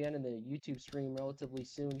lord. gonna be ending the YouTube stream relatively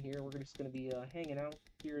soon here. We're just gonna be hanging out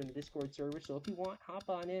here in the Discord server. So if you want, hop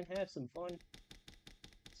on in, have some fun.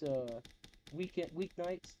 It's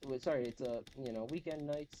weeknights. Sorry, it's weekend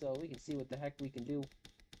nights, so we can see what the heck we can do.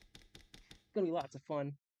 It's gonna be lots of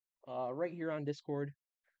fun. Right here on Discord.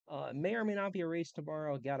 May or may not be a race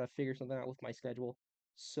tomorrow. Gotta figure something out with my schedule.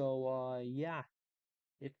 So yeah.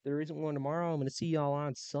 If there isn't one tomorrow, I'm gonna see y'all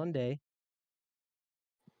on Sunday.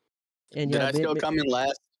 And Did yeah, I still come in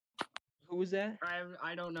last? who was that?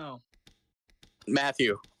 I don't know.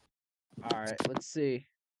 Matthew. All right, let's see.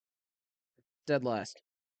 Dead last.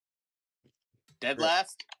 Dead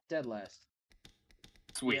last? Dead last.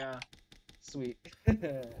 Sweet. Yeah. Sweet.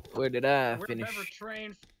 Where did I Where'd finish? Bever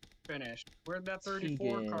Train finish? Where'd that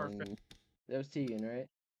 34 car finish? Tegan. That was Tegan, right?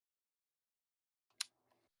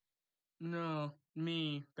 No,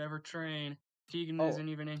 me, Bever Train. Tegan isn't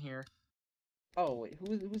even in here. Oh wait,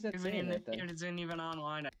 who's that saying that then? It isn't even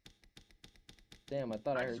online. Damn, I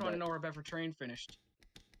thought I heard that. I just want to know where Bever Train finished.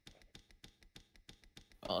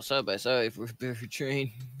 Oh, side by side for Bever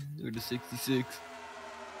Train. They're the 66.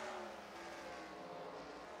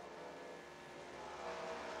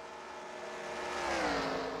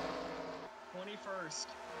 '21st.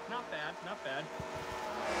 Not bad, not bad.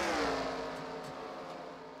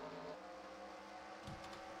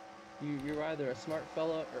 You're either a smart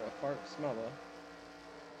fella or a fart smella.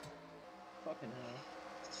 Fucking hell.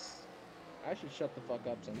 I should shut the fuck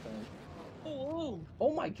up sometime. Oh,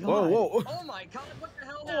 oh my god! Whoa, whoa! Oh my god, what the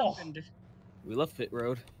hell happened? We left Pit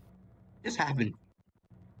Road. This happened.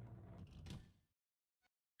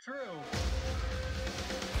 True.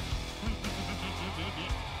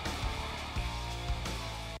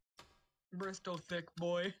 Bristol thick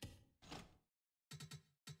boy.